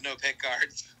have no pick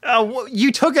guards.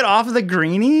 You took it off of the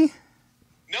greenie?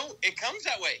 No, it comes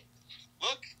that way.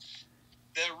 Look,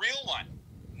 the real one.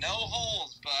 No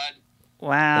holes, bud.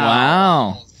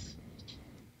 Wow. Holes.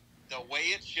 The way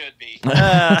it should be.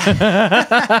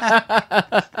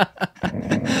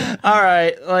 All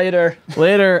right, later.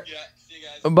 Later. Yeah, see you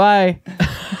guys. Bye.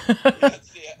 Yeah,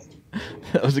 see ya.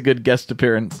 That was a good guest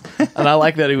appearance. And I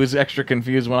like that he was extra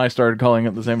confused when I started calling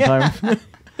at the same time.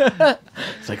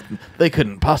 It's like, they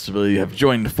couldn't possibly have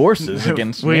joined forces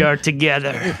against me. We are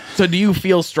together. So do you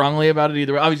feel strongly about it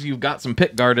either way? Obviously, you've got some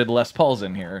pick guarded Les Pauls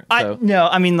in here. So. No,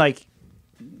 I mean, like,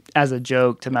 as a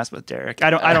joke to mess with Derek.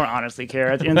 I don't honestly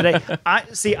care. At the end of the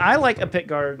day, I like a pick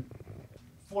guard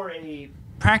for a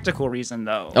practical reason,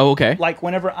 though. Oh, okay. Like,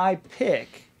 whenever I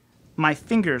pick, my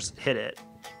fingers hit it.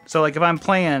 So, like, if I'm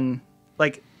playing,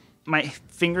 like, my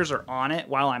fingers are on it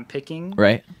while I'm picking.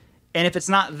 Right. And if it's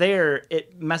not there,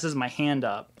 it messes my hand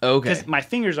up. Okay. Because my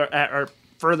fingers are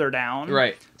further down.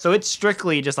 Right. So it's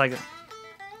strictly just like...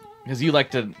 Because you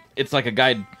like to... It's like a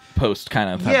guidepost kind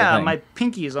of type Yeah, of thing. my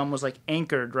pinky is almost like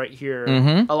anchored right here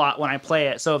Mhm. a lot when I play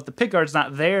it. So if the pick guard's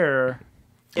not there,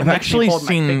 it I've makes actually me hold my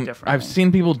pick seen... differently. I've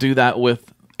seen people do that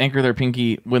with... Anchor their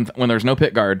pinky when there's no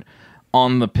pick guard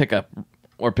on the pickup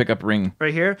or pickup ring.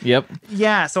 Right here? Yep.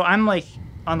 Yeah, so I'm like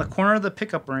on the corner of the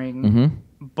pickup ring,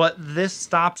 but this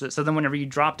stops it. So then whenever you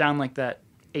drop down like that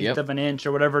eighth of an inch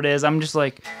or whatever it is, I'm just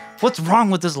like, what's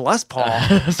wrong with this Les Paul?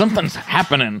 Something's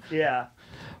happening. Yeah.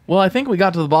 Well, I think we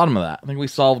got to the bottom of that. I think we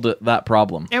solved that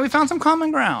problem. And we found some common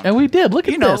ground. And we did. Look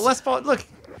at this. Les Paul, look.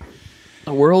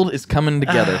 The world is coming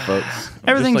together, folks.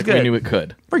 Everything's just like good. we knew it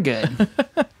could. We're good.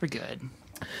 We're good.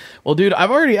 Well, dude, I've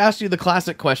already asked you the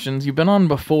classic questions. You've been on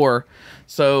before,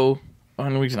 so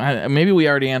maybe we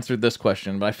already answered this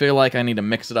question, but I feel like I need to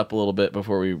mix it up a little bit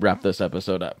before we wrap this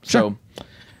episode up. Sure.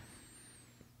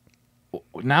 So,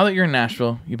 now that you're in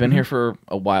Nashville, you've been here for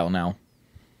a while now.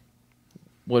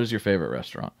 What is your favorite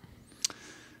restaurant?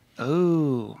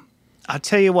 Oh, I'll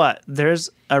tell you what. There's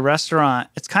a restaurant.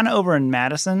 It's kind of over in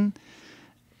Madison,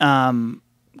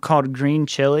 called Green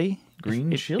Chili.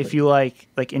 Chili. If you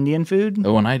like Indian food.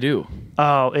 Oh, and I do.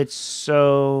 Oh, it's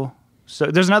so.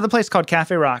 There's another place called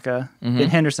Cafe Rocca in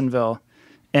Hendersonville,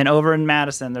 and over in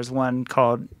Madison, there's one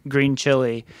called Green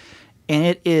Chili, and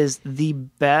it is the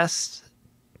best.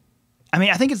 I mean,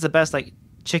 I think it's the best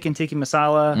chicken tikka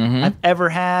masala I've ever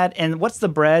had. And what's the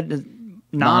bread?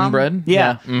 Naan bread?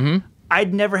 Yeah. Mm-hmm.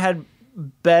 I'd never had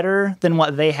better than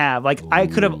what they have. I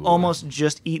could have almost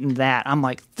just eaten that. I'm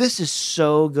like, this is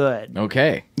so good.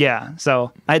 Okay. Yeah.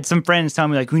 So I had some friends tell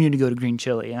me we need to go to Green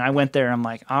Chili. And I went there and I'm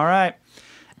like, all right,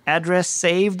 address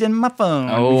saved in my phone.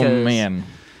 Oh, man.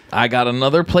 I got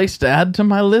another place to add to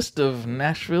my list of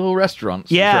Nashville restaurants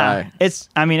to try. It's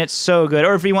so good.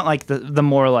 Or if you want the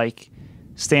more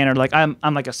standard, I'm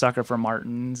a sucker for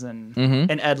Martin's and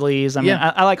Edley's. I mean,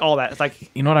 I like all that. It's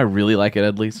you know what I really like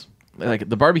at Edley's?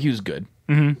 The barbecue's good,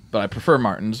 but I prefer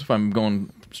Martin's if I'm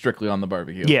going strictly on the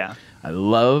barbecue. Yeah. I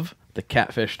love the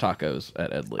catfish tacos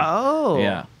at Edley. Oh.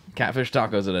 Yeah. Catfish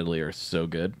tacos at Edley are so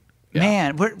good. Yeah.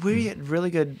 Man, we had really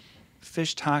good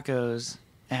fish tacos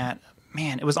at,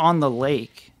 it was on the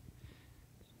lake.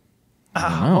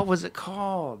 What was it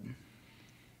called?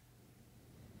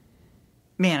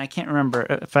 Man, I can't remember.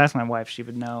 If I asked my wife, she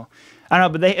would know. I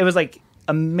don't know, but it was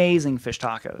amazing fish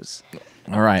tacos.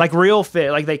 All right. Real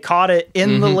fish. They caught it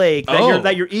in the lake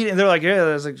that you're eating. They're like, yeah,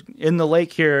 there's in the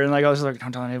lake here. And I was like,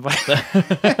 don't tell anybody.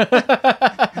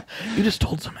 You just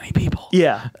told so many people.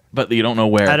 Yeah. But you don't know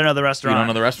where. I don't know the restaurant. You don't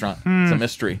know the restaurant. It's a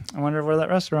mystery. I wonder where that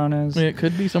restaurant is. It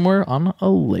could be somewhere on a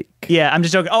lake. Yeah, I'm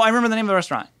just joking. Oh, I remember the name of the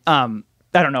restaurant.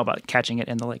 I don't know about catching it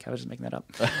in the lake. I was just making that up.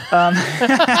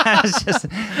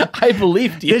 I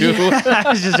believed you. I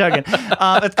was just joking.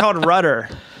 It's called Rudder.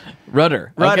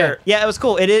 Rudder. Okay. Yeah, it was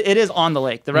cool. It is on the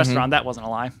lake. The restaurant, that wasn't a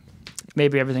lie.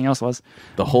 Maybe everything else was.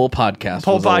 The whole podcast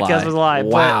was a lie.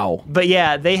 Wow. But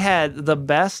yeah, they had the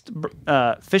best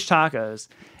fish tacos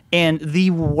and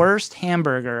the worst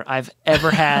hamburger I've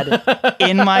ever had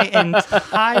in my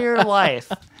entire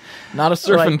life. Not a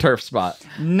surf and turf spot.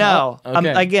 No.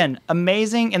 Okay. Again,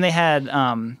 amazing. And they had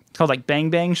called Bang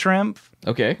Bang Shrimp.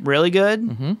 Okay. Really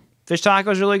good. Fish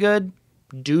tacos really good.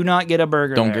 Do not get a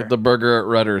burger Don't there. get the burger at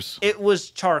Rudder's. It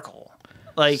was charcoal.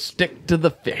 Stick to the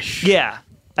fish. Yeah.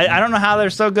 I don't know how they're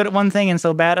so good at one thing and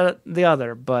so bad at the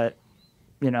other, but,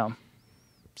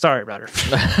 sorry, Rudder.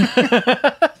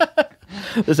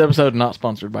 This episode not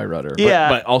sponsored by Rudder. Yeah.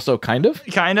 But also kind of?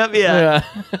 Kind of, yeah.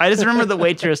 I just remember the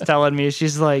waitress telling me,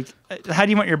 she's like, how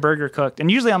do you want your burger cooked?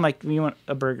 And usually I'm like, you want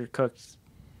a burger cooked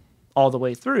all the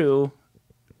way through.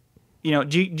 Do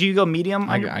you go medium?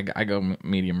 I go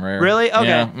medium rare. Really? Okay.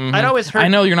 Yeah, I'd always heard. I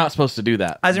know you're not supposed to do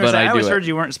that. I was going to say, I always do heard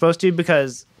you weren't supposed to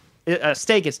because a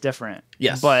steak is different.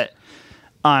 Yes. But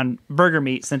on burger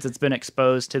meat, since it's been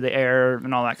exposed to the air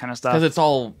and all that kind of stuff. Because it's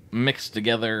all mixed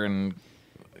together and,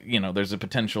 there's a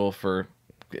potential for,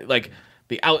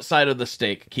 the outside of the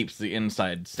steak keeps the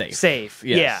inside safe. Yes.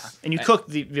 Yeah. And you cook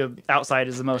the outside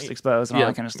is the most exposed and all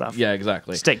that kind of stuff. Yeah,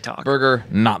 exactly. Steak talk. Burger,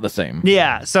 not the same.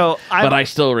 Yeah. So but I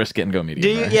still risk it and go medium. Do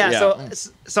you? Yeah.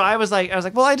 So I was like,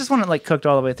 well, I just want it cooked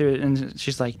all the way through. And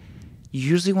she's like, you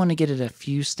usually want to get it a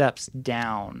few steps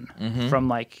down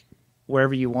from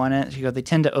wherever you want it. She goes, they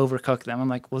tend to overcook them. I'm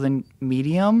like, well, then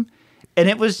medium. And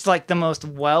it was the most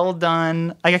well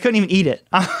done. I couldn't even eat it.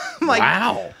 I'm like,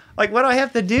 wow. What do I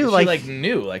have to do? She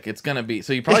knew it's gonna be.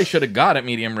 So you probably should have got it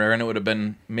medium rare, and it would have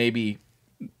been maybe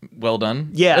well done.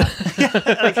 Yeah.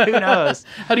 Who knows?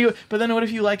 How do you? But then what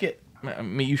if you like it? I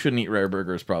mean, you shouldn't eat rare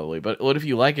burgers probably. But what if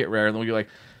you like it rare, and then you're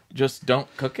just don't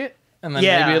cook it, and then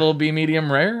maybe it'll be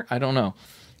medium rare. I don't know.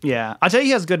 Yeah, I'll tell you,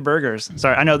 he has good burgers.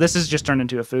 Sorry, I know this has just turned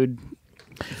into a food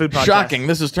podcast. Shocking!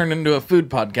 This has turned into a food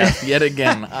podcast yet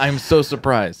again. I'm so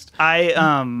surprised.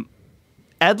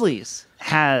 Edley's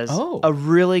has a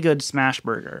really good smash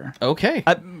burger. Okay.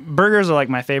 Burgers are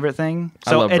my favorite thing.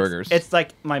 So I love burgers. It's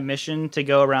my mission to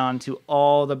go around to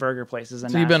all the burger places in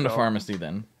Nashville. So you've been to Pharmacy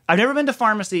then? I've never been to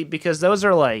Pharmacy because those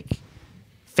are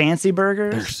fancy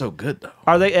burgers. They're so good though.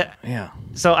 Are they? Yeah.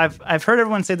 So I've heard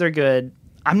everyone say they're good.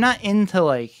 I'm not into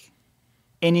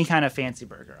any kind of fancy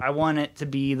burger. I want it to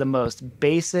be the most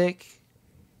basic,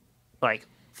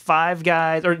 Five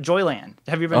Guys or Joyland.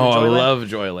 Have you been to Joyland? I love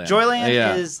Joyland.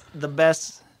 Joyland is the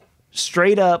best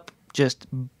straight up just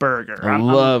burger. I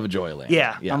love Joyland.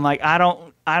 Yeah. I'm I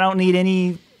don't need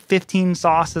any 15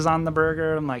 sauces on the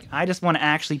burger. I'm I just want to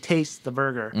actually taste the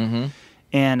burger. Mm-hmm.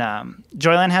 And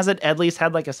Joyland has it. Edley's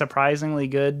had a surprisingly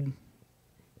good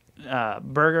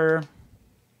burger.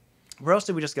 Where else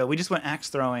did we just go? We just went axe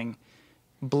throwing.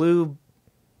 Blue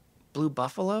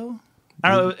Buffalo? I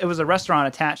don't know. It was a restaurant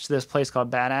attached to this place called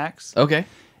Bad Axe. Okay.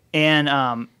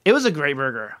 And it was a great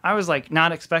burger. I was like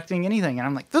not expecting anything, and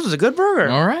I'm like, this was a good burger.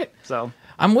 All right. So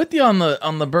I'm with you on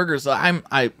the burgers.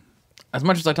 I as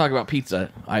much as I talk about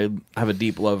pizza, I have a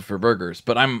deep love for burgers,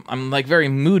 but I'm like very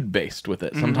mood based with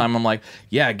it. Sometimes I'm like,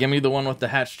 yeah, give me the one with the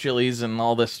hatch chilies and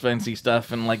all this fancy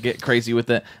stuff, and like get crazy with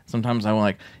it. Sometimes I'm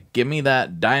like, give me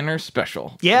that diner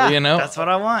special. Yeah, you know, that's what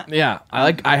I want. Yeah,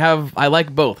 I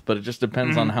like both, but it just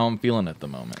depends on how I'm feeling at the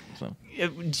moment. So,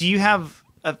 do you have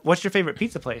what's your favorite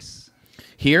pizza place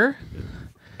here?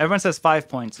 Everyone says 5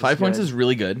 Points. 5 Points is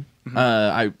really good.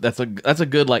 That's a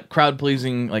good like crowd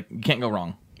pleasing. Like you can't go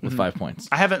wrong with 5 Points.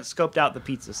 I haven't scoped out the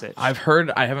pizza sitch. I've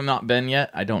heard. I have not been yet.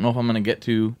 I don't know if I'm going to get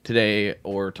to today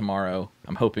or tomorrow.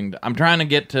 I'm trying to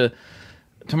get to.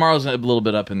 Tomorrow's a little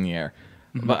bit up in the air,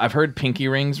 but I've heard Pinky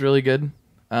Ring's really good.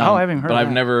 I haven't heard. But of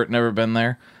I've that. never been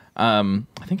there. I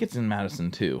think it's in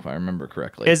Madison too, if I remember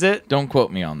correctly. Is it? Don't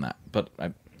quote me on that, but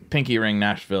Pinky Ring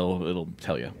Nashville. It'll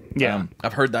tell you. Yeah.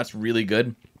 I've heard that's really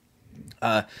good.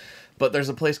 But there's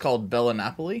a place called Bella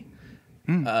Napoli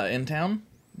in town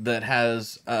that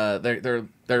has they're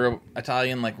an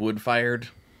Italian like wood fired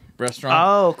restaurant.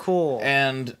 Oh, cool!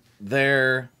 And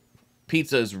their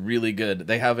pizza is really good.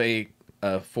 They have a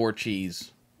 4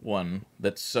 cheese one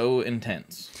that's so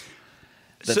intense,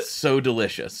 that's so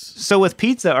delicious. So with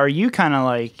pizza, are you kind of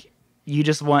like you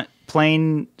just want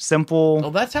plain simple?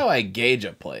 Well, that's how I gauge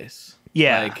a place.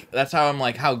 Yeah, like that's how I'm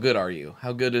like, how good are you?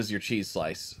 How good is your cheese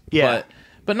slice? Yeah.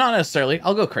 But not necessarily.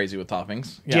 I'll go crazy with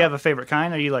toppings. Yeah. Do you have a favorite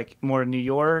kind? Are you like more New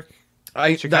York?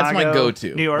 That's my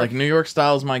go-to. New York? Like New York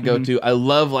style is my go-to. I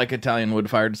love like Italian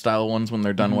wood-fired style ones when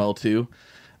they're done well too.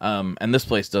 And this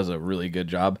place does a really good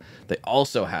job. They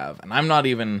also have, and I'm not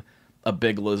even a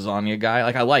big lasagna guy.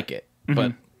 Like I like it,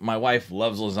 but my wife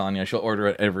loves lasagna. She'll order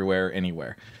it everywhere,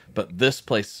 anywhere. But this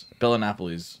place, Bella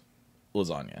Napoli's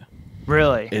lasagna,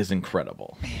 really is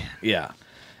incredible. Man. Yeah.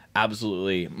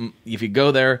 Absolutely. If you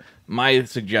go there, my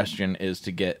suggestion is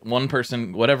to get one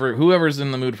person, whoever's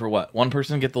in the mood for what. One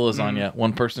person get the lasagna,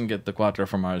 one person get the quattro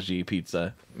formaggi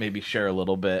pizza, maybe share a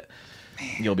little bit.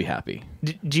 You'll be happy.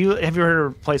 Have you heard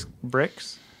of a place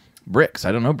Bricks? Bricks.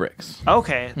 I don't know Bricks.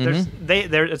 Okay.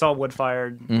 It's all wood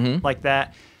fired like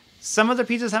that. Some of their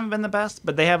pizzas haven't been the best,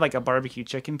 but they have like a barbecue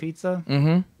chicken pizza.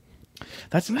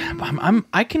 That's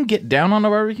I can get down on a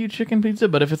barbecue chicken pizza,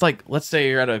 but if it's like, let's say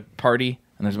you're at a party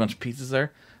and there's a bunch of pizzas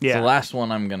there, it's the last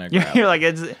one I'm gonna grab. You're like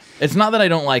it's not that I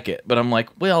don't like it, but I'm like,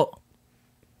 well,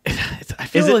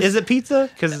 is it pizza?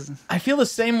 Because I feel the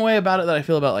same way about it that I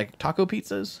feel about like taco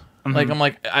pizzas. Like I'm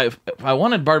like, if I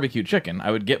wanted barbecue chicken,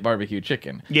 I would get barbecue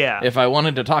chicken. Yeah. If I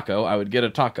wanted a taco, I would get a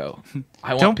taco.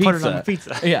 I want don't pizza. put it on the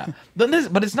pizza. Yeah.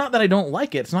 But it's not that I don't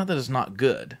like it. It's not that it's not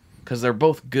good, because they're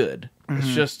both good.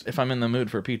 It's just if I'm in the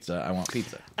mood for pizza, I want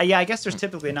pizza. Yeah, I guess there's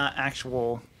typically not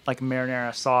actual like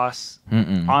marinara sauce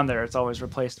on there. It's always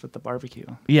replaced with the barbecue.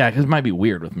 Yeah, because it might be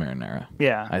weird with marinara.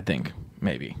 Yeah. I think.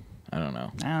 Maybe. I don't know.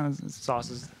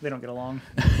 Sauces, they don't get along.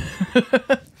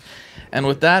 And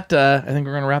with that, I think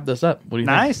we're going to wrap this up. What do you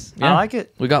think? Nice. Yeah. I like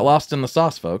it. We got lost in the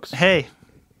sauce, folks. Hey,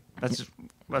 that's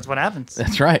what happens.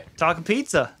 That's right. Talking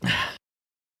pizza.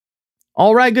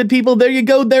 All right, good people, there you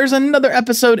go. There's another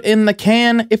episode in the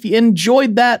can. If you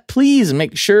enjoyed that, please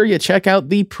make sure you check out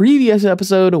the previous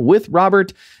episode with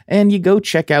Robert, and you go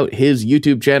check out his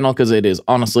YouTube channel, because it is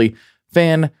honestly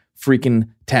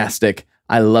fan-freaking-tastic.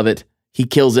 I love it. He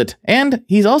kills it. And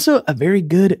he's also a very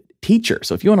good teacher.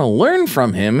 So if you want to learn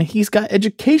from him, he's got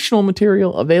educational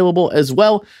material available as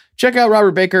well. Check out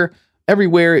Robert Baker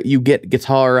everywhere you get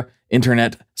guitar,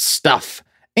 internet stuff.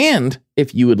 And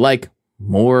if you would like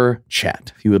more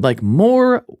chat, if you would like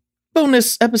more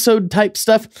bonus episode type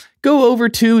stuff, go over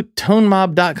to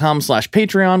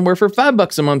tonemob.com/Patreon, where for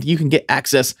 $5 a month, you can get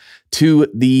access to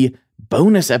the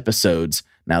bonus episodes.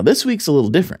 Now, this week's a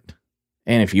little different.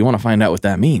 And if you want to find out what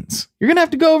that means, you're going to have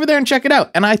to go over there and check it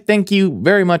out. And I thank you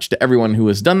very much to everyone who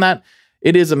has done that.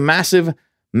 It is a massive,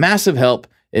 massive help.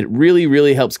 It really,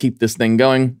 really helps keep this thing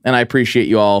going. And I appreciate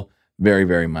you all very,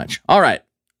 very much. All right.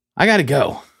 I got to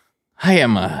go. I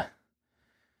am,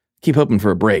 keep hoping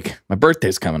for a break. My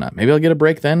birthday's coming up. Maybe I'll get a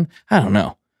break then. I don't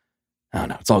know.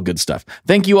 It's all good stuff.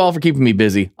 Thank you all for keeping me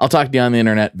busy. I'll talk to you on the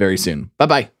internet very soon.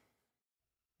 Bye-bye.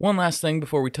 One last thing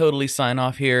before we totally sign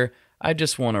off here. I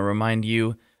just want to remind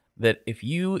you that if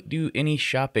you do any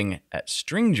shopping at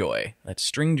Stringjoy, that's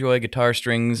Stringjoy guitar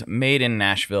strings made in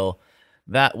Nashville,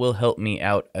 that will help me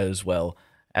out as well.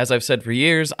 As I've said for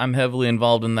years, I'm heavily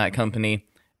involved in that company,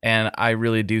 and I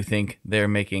really do think they're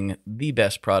making the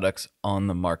best products on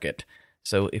the market.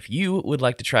 So if you would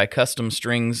like to try custom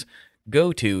strings,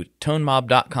 go to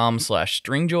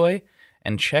tonemob.com/stringjoy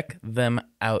and check them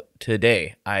out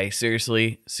today. I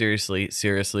seriously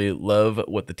love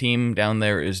what the team down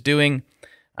there is doing.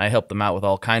 I help them out with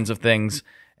all kinds of things,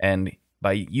 and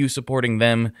by you supporting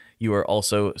them, you are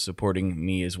also supporting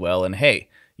me as well. And hey,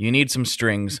 you need some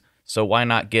strings, so why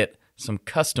not get some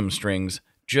custom strings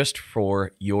just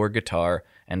for your guitar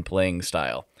and playing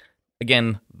style?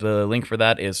 Again, the link for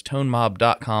that is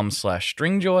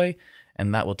tonemob.com/stringjoy,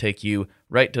 and that will take you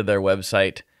right to their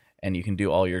website, and you can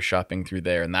do all your shopping through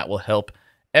there, and that will help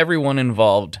everyone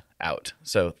involved out.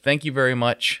 So thank you very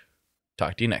much.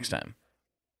 Talk to you next time.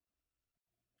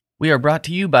 We are brought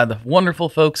to you by the wonderful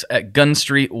folks at Gun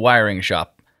Street Wiring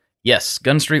Shop. Yes,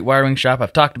 Gun Street Wiring Shop.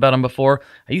 I've talked about them before.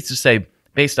 I used to say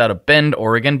based out of Bend,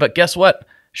 Oregon, but guess what?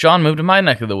 Sean moved to my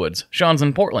neck of the woods. Sean's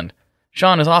in Portland.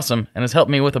 Sean is awesome and has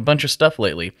helped me with a bunch of stuff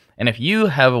lately. And if you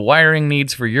have wiring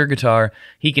needs for your guitar,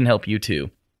 he can help you too.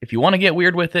 If you want to get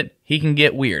weird with it, he can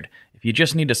get weird. If you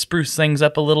just need to spruce things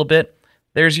up a little bit,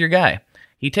 there's your guy.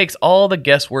 He takes all the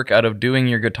guesswork out of doing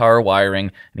your guitar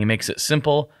wiring, and he makes it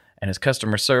simple, and his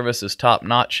customer service is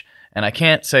top-notch, and I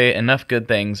can't say enough good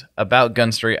things about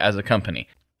Gun Street as a company.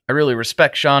 I really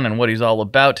respect Sean and what he's all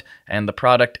about, and the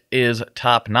product is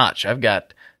top-notch. I've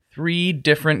got 3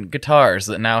 different guitars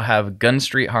that now have Gun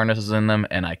Street harnesses in them,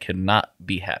 and I could not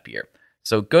be happier.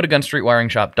 So go to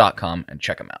gunstreetwiringshop.com and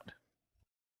check them out.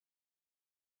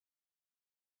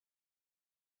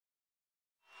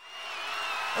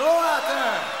 Hello out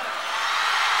there!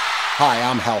 Hi,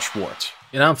 I'm Hal Schwartz.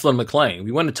 And I'm Flynn McLean.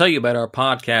 We want to tell you about our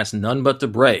podcast, None But the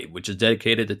Brave, which is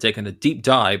dedicated to taking a deep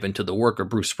dive into the work of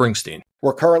Bruce Springsteen.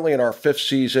 We're currently in our 5th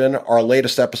season. Our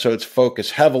latest episodes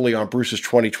focus heavily on Bruce's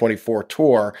 2024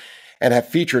 tour and have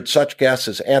featured such guests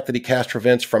as Anthony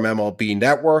Castrovince from MLB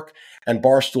Network and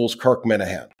Barstool's Kirk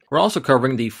Minahan. We're also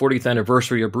covering the 40th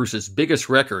anniversary of Bruce's biggest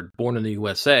record, Born in the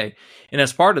USA. And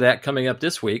as part of that, coming up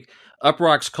this week,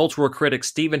 Uprock's cultural critic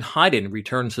Stephen Hyden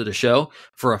returns to the show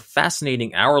for a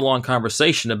fascinating hour-long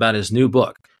conversation about his new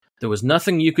book, There Was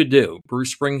Nothing You Could Do,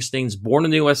 Bruce Springsteen's Born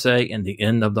in the USA and the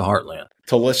End of the Heartland.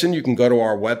 To listen, you can go to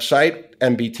our website,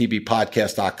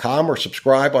 mbtbpodcast.com, or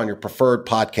subscribe on your preferred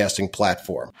podcasting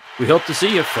platform. We hope to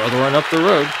see you further on up the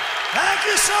road. Thank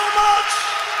you so much.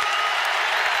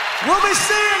 We'll be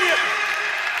seeing you.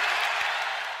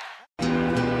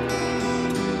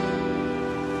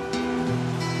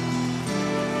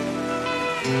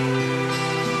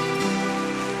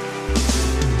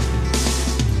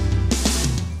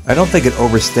 I don't think it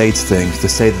overstates things to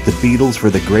say that the Beatles were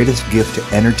the greatest gift to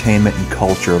entertainment and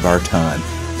culture of our time,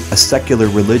 a secular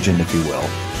religion, if you will,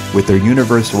 with their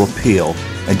universal appeal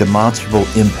and demonstrable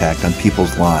impact on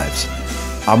people's lives.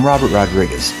 I'm Robert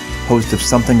Rodriguez, host of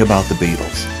Something About the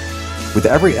Beatles. With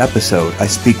every episode, I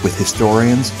speak with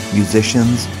historians,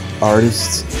 musicians,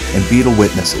 artists, and Beatle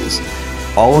witnesses,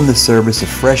 all in the service of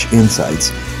fresh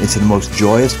insights into the most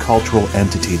joyous cultural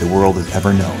entity the world has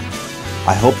ever known.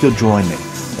 I hope you'll join me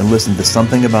and listen to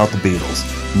Something About the Beatles,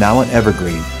 now on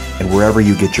Evergreen and wherever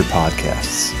you get your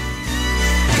podcasts.